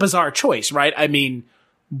kind of a bizarre choice, right? I mean,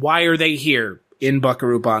 why are they here in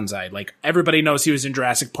Buckaroo Banzai? Like, everybody knows he was in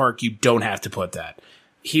Jurassic Park. You don't have to put that.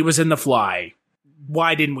 He was in The Fly.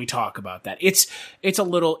 Why didn't we talk about that? It is a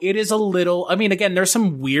little, I mean, again, there's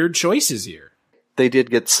some weird choices here. They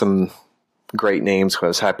did get some great names who I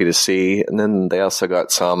was happy to see. And then they also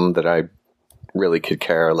got some that I really could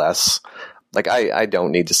care less. Like, I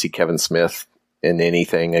don't need to see Kevin Smith in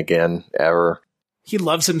anything again, ever. He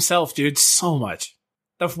loves himself, dude, so much.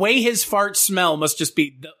 The way his farts smell must just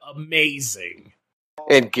be amazing.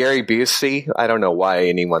 And Gary Busey, I don't know why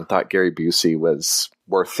anyone thought Gary Busey was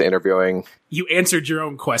worth interviewing. You answered your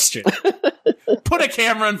own question. Put a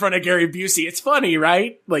camera in front of Gary Busey. It's funny,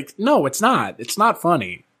 right? Like, no, it's not. It's not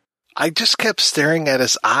funny. I just kept staring at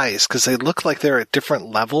his eyes because they look like they're at different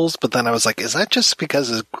levels. But then I was like, is that just because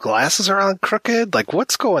his glasses are on crooked? Like,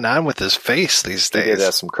 what's going on with his face these days? He did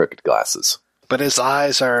have some crooked glasses. But his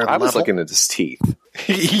eyes are I was looking at his teeth.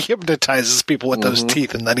 He hypnotizes people with those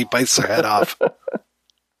teeth and then he bites their head off.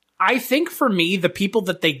 I think for me, the people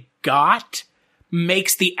that they got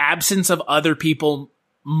makes the absence of other people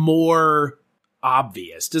more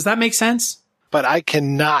obvious. Does that make sense? But I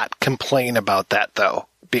cannot complain about that, though,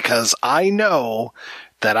 because I know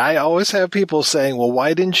that I always have people saying, well,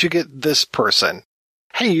 why didn't you get this person?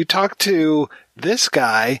 Hey, you talked to this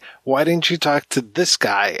guy. Why didn't you talk to this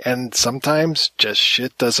guy? And sometimes just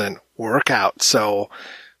shit doesn't work out. So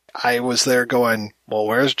I was there going, well,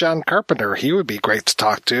 where's John Carpenter? He would be great to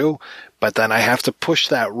talk to. But then I have to push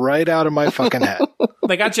that right out of my fucking head.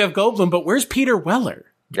 They got Jeff Goldblum, but where's Peter Weller?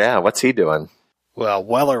 Yeah, what's he doing? Well,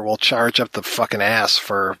 Weller will charge up the fucking ass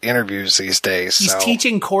for interviews these days. He's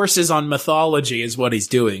teaching courses on mythology is what he's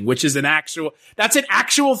doing, which is that's an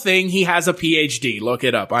actual thing. He has a PhD. Look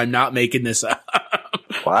it up. I'm not making this up.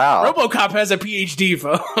 Wow. RoboCop has a PhD,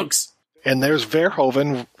 folks. And there's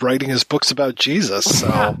Verhoeven writing his books about Jesus.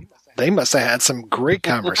 So they must have had some great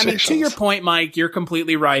conversations. I mean, to your point, Mike, you're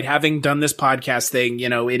completely right. Having done this podcast thing,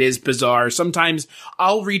 it is bizarre. Sometimes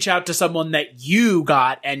I'll reach out to someone that you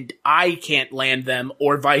got and I can't land them,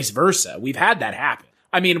 or vice versa. We've had that happen.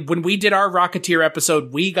 I mean, when we did our Rocketeer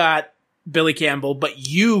episode, we got Billy Campbell, but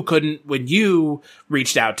you couldn't when you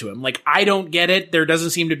reached out to him. Like, I don't get it. There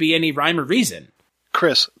doesn't seem to be any rhyme or reason.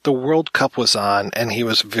 Chris, the World Cup was on, and he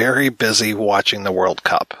was very busy watching the World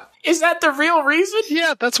Cup. Is that the real reason?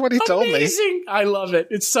 Yeah, that's what he told me. Amazing. I love it.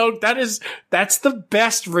 That's the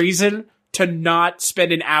best reason to not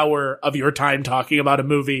spend an hour of your time talking about a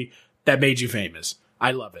movie that made you famous.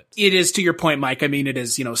 I love it. It is, to your point, Mike. I mean, it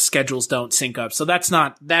is, schedules don't sync up. So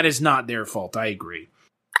that is not their fault. I agree.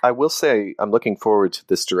 I will say I'm looking forward to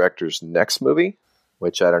this director's next movie,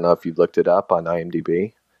 which I don't know if you've looked it up on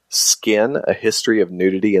IMDb. Skin, A History of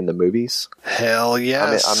Nudity in the Movies. Hell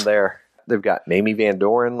yes. I'm there. They've got Mamie Van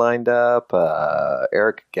Doren lined up,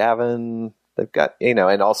 Eric Gavin. They've got, and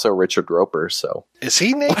also Richard Roper. So is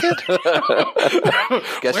he naked?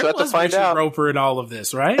 Guess we'll have to find out. Richard Roper in all of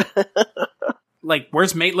this, right? Like,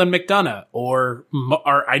 where's Maitland McDonough? Or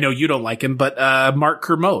I know you don't like him, but Mark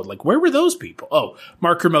Kermode. Like, where were those people? Oh,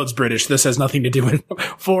 Mark Kermode's British. This has nothing to do with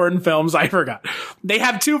foreign films. I forgot. They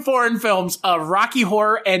have 2 foreign films, Rocky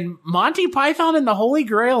Horror and Monty Python and the Holy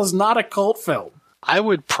Grail is not a cult film. I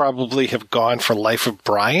would probably have gone for Life of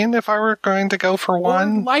Brian if I were going to go for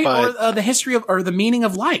one. Or the history of, or the meaning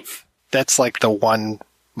of life. That's like the one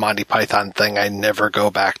Monty Python thing I never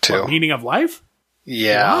go back to. What, Meaning of Life?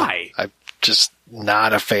 Yeah. Why? I'm just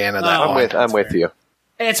not a fan of that one. I'm with you.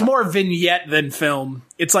 It's more vignette than film.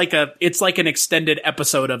 It's like an extended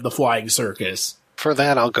episode of The Flying Circus. For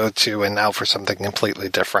that, I'll go to, and now for something completely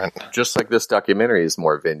different. Just like this documentary is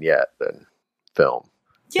more vignette than film.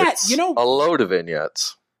 Yeah, it's a load of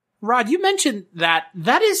vignettes. Rod, you mentioned that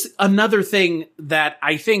is another thing that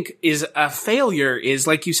I think is a failure is,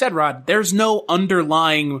 like you said, Rod, there's no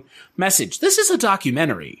underlying message. This is a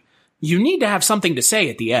documentary. You need to have something to say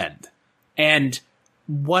at the end. And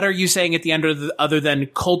what are you saying at the end other than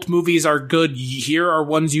cult movies are good, here are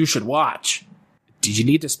ones you should watch? Did you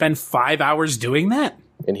need to spend 5 hours doing that?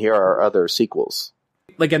 And here are other sequels.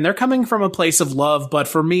 Again, they're coming from a place of love, but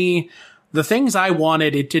for me, the things I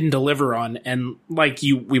wanted, it didn't deliver on. And like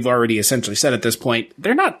we've already essentially said at this point,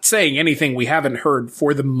 they're not saying anything we haven't heard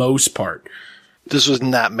for the most part. This was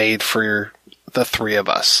not made for the 3 of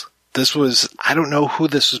us. I don't know who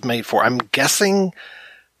this was made for. I'm guessing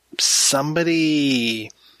somebody,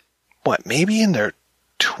 maybe in their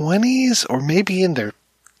 20s or maybe in their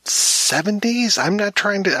 70s?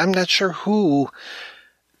 I'm not sure who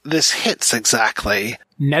this hits exactly.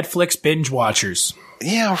 Netflix binge watchers.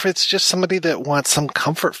 Yeah, or if it's just somebody that wants some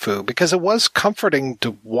comfort food, because it was comforting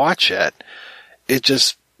to watch it. It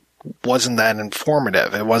just wasn't that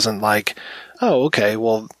informative. It wasn't like, oh, okay,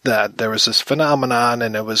 well, that there was this phenomenon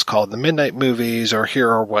and it was called the Midnight Movies, or here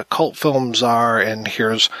are what cult films are, and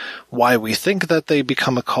here's why we think that they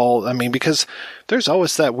become a cult. I mean, because there's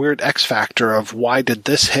always that weird X factor of why did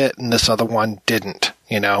this hit and this other one didn't?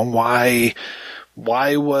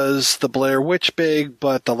 Why was The Blair Witch big,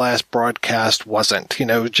 but The Last Broadcast wasn't?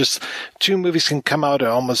 Just 2 movies can come out at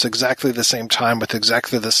almost exactly the same time with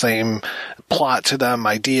exactly the same plot to them,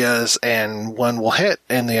 ideas, and one will hit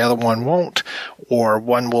and the other one won't, or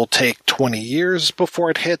one will take 20 years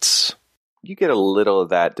before it hits. You get a little of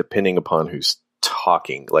that depending upon who's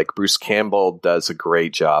talking. Like Bruce Campbell does a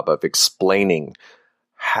great job of explaining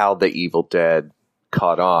how The Evil Dead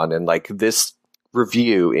caught on, and like this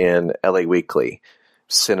review in LA Weekly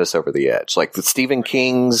sent us over the edge. Like the Stephen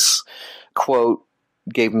King's quote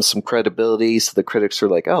gave him some credibility, so the critics were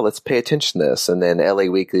like, oh, let's pay attention to this. And then LA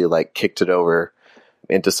Weekly kicked it over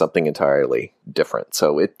into something entirely different.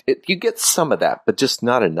 So you get some of that, but just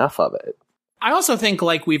not enough of it. I also think,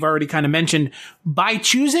 like we've already kind of mentioned, by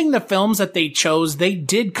choosing the films that they chose, they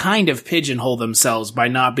did kind of pigeonhole themselves by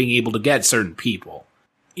not being able to get certain people.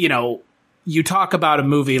 You talk about a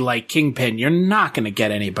movie like Kingpin, you're not going to get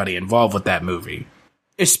anybody involved with that movie.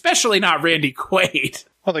 Especially not Randy Quaid.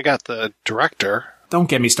 Well, they got the director. Don't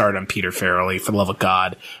get me started on Peter Farrelly, for the love of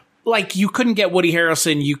God. Like, you couldn't get Woody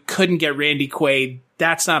Harrelson, you couldn't get Randy Quaid.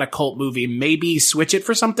 That's not a cult movie. Maybe switch it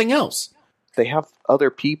for something else. They have other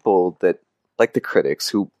people that, like the critics,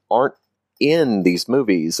 who aren't in these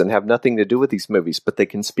movies and have nothing to do with these movies, but they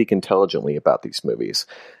can speak intelligently about these movies.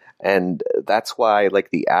 And that's why,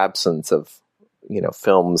 like, the absence of,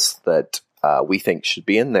 films that we think should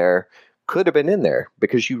be in there could have been in there,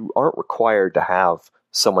 because you aren't required to have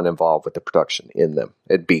someone involved with the production in them.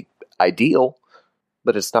 It'd be ideal,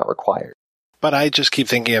 but it's not required. But I just keep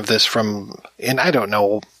thinking of this and I don't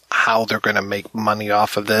know how they're going to make money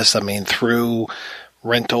off of this. I mean, through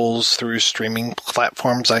rentals, through streaming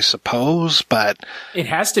platforms, I suppose, but it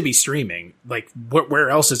has to be streaming. Like, where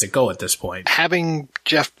else does it go at this point? Having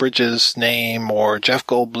Jeff Bridges' name or Jeff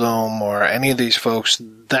Goldblum or any of these folks,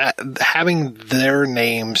 that having their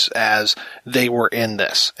names as they were in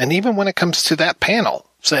this, and even when it comes to that panel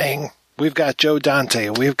saying We've got Joe Dante.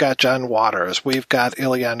 We've got John Waters. We've got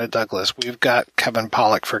Ileana Douglas. We've got Kevin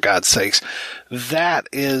Pollak, for God's sakes. That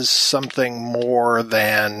is something more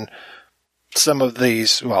than some of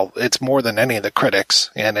these. Well, it's more than any of the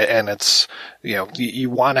critics. And it's, you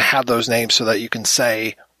want to have those names so that you can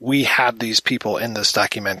say, we have these people in this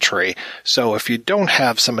documentary. So if you don't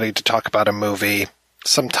have somebody to talk about a movie,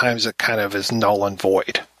 sometimes it kind of is null and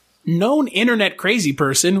void. Known internet crazy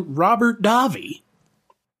person, Robert Davi.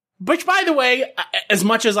 Which, by the way, as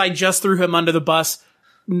much as I just threw him under the bus,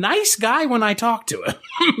 nice guy when I talked to him.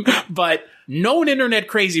 But known internet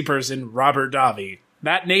crazy person, Robert Davi.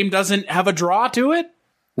 That name doesn't have a draw to it?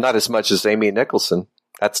 Not as much as Amy Nicholson.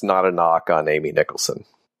 That's not a knock on Amy Nicholson.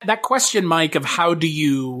 That question, Mike, of how do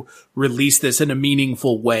you release this in a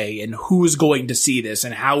meaningful way, and who's going to see this,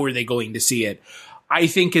 and how are they going to see it, I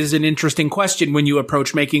think is an interesting question when you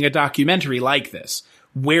approach making a documentary like this.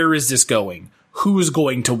 Where is this going? Who's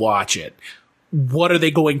going to watch it? What are they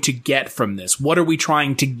going to get from this? What are we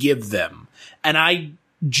trying to give them? And I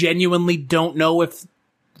genuinely don't know if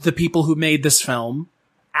the people who made this film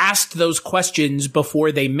asked those questions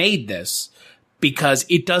before they made this, because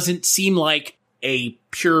it doesn't seem like a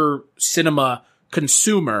pure cinema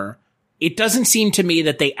consumer. It doesn't seem to me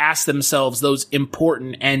that they asked themselves those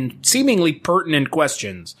important and seemingly pertinent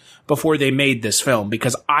questions before they made this film,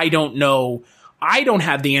 because I don't know. I don't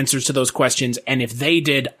have the answers to those questions, and if they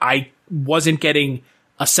did, I wasn't getting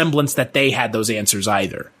a semblance that they had those answers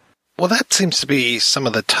either. Well, that seems to be some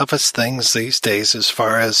of the toughest things these days as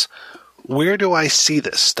far as where do I see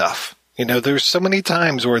this stuff? There's so many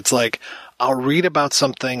times where it's like, I'll read about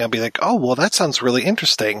something, I'll be like, oh, well, that sounds really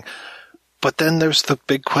interesting. But then there's the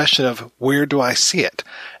big question of where do I see it?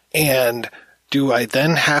 And do I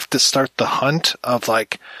then have to start the hunt of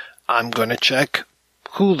like, I'm going to check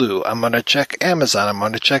Hulu, I'm going to check Amazon, I'm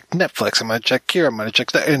going to check Netflix, I'm going to check here, I'm going to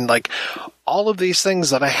check that, and like all of these things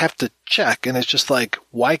that I have to check, and it's just like,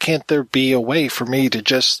 why can't there be a way for me to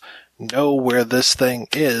just know where this thing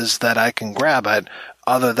is that I can grab it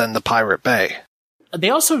other than the Pirate Bay? They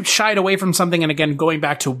also shied away from something, and again, going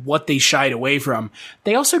back to what they shied away from,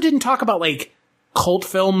 they also didn't talk about like cult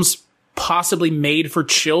films possibly made for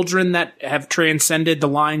children that have transcended the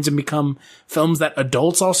lines and become films that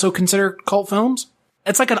adults also consider cult films.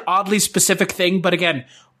 It's like an oddly specific thing, but again,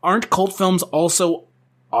 aren't cult films also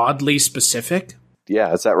oddly specific?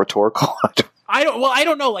 Yeah, is that rhetorical? I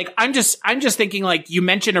don't know. Like, I'm just thinking like you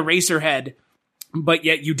mention Eraserhead, but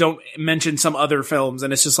yet you don't mention some other films,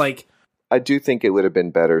 and it's just like, I do think it would have been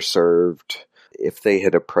better served if they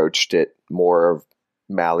had approached it more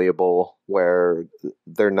malleable, where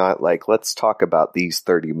they're not like, let's talk about these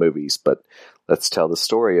 30 movies, but let's tell the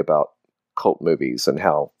story about cult movies and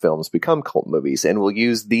how films become cult movies, and we'll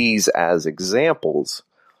use these as examples.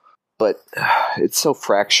 But it's so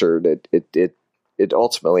fractured. It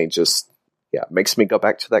ultimately just makes me go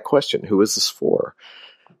back to that question: who is this for?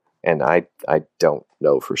 And I don't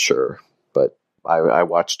know for sure, but I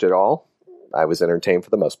watched it all. I was entertained for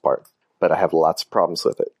the most part, but I have lots of problems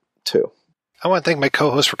with it too. I want to thank my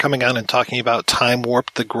co-hosts for coming on and talking about Time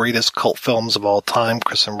Warp, the greatest cult films of all time,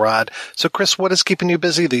 Chris and Rod. So, Chris, what is keeping you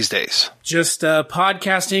busy these days? Just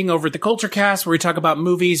podcasting over at the Culture Cast, where we talk about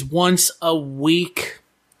movies once a week.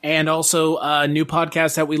 And also a new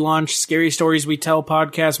podcast that we launched, Scary Stories We Tell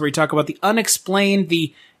podcast, where we talk about the unexplained,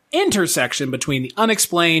 the intersection between the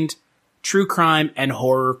unexplained, true crime, and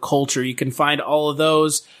horror culture. You can find all of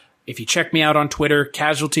those if you check me out on Twitter,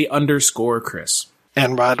 casualty_Chris.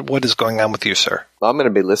 And Rod, what is going on with you, sir? I'm going to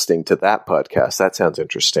be listening to that podcast. That sounds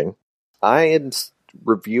interesting. I am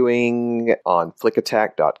reviewing on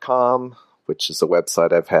flickattack.com, which is a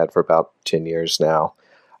website I've had for about 10 years now.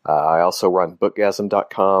 I also run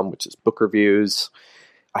bookgasm.com, which is book reviews.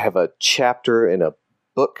 I have a chapter in a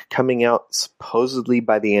book coming out supposedly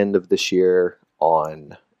by the end of this year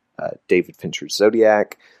on David Fincher's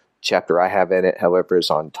Zodiac. Chapter I have in it, however, is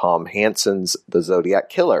on Tom Hansen's The Zodiac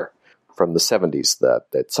Killer from the 70s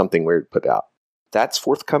that Something Weird put out. That's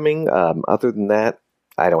forthcoming. Other than that,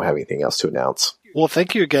 I don't have anything else to announce. Well,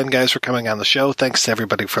 thank you again, guys, for coming on the show. Thanks to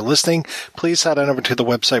everybody for listening. Please head on over to the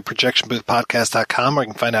website, projectionboothpodcast.com, where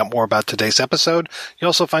you can find out more about today's episode. You'll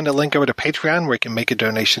also find a link over to Patreon, where you can make a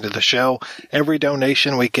donation to the show. Every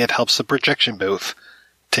donation we get helps the Projection Booth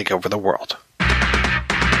take over the world.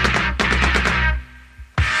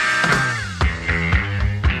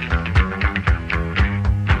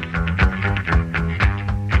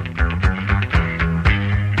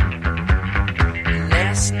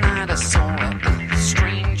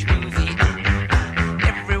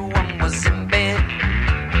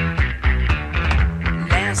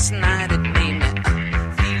 Last night it made me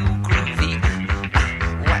feel groovy,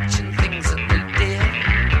 watching things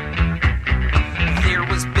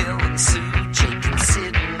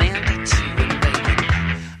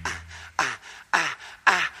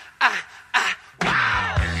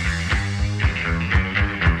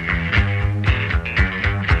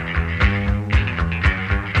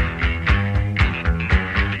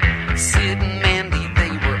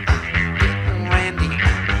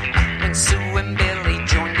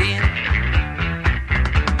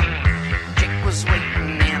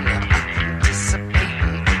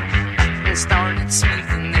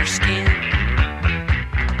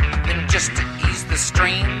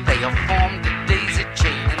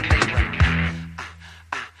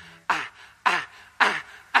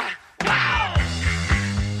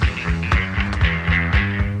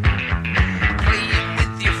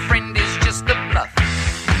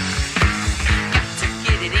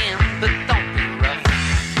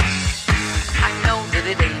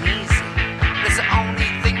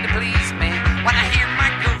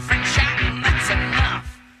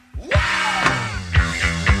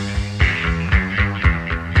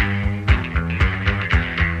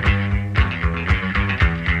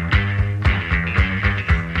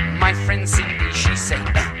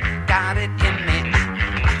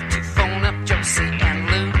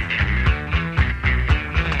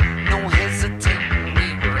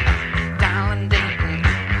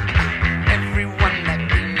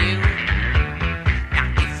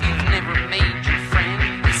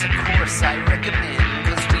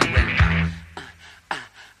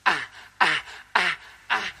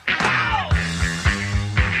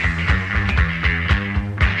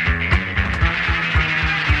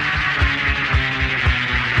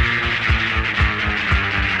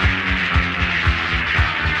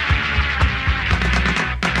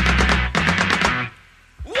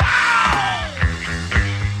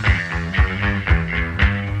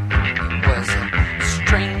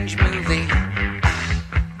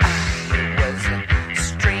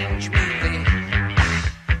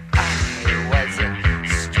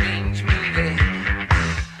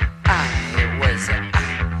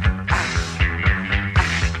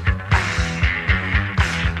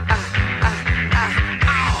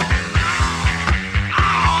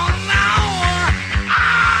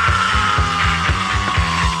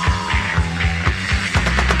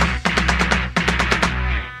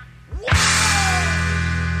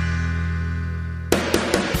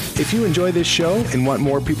If you enjoy this show and want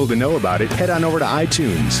more people to know about it, head on over to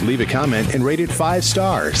iTunes, leave a comment, and rate it 5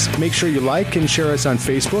 stars. Make sure you like and share us on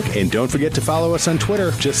Facebook, and don't forget to follow us on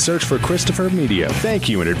Twitter. Just search for Christopher Media. Thank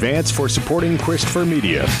you in advance for supporting Christopher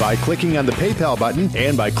Media by clicking on the PayPal button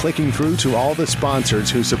and by clicking through to all the sponsors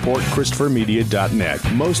who support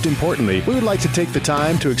ChristopherMedia.net. Most importantly, we would like to take the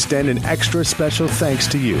time to extend an extra special thanks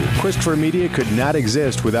to you. Christopher Media could not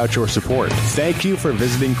exist without your support. Thank you for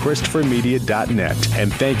visiting ChristopherMedia.net,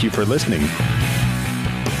 and thank you for listening.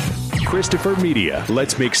 Christopher Media.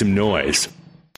 Let's make some noise.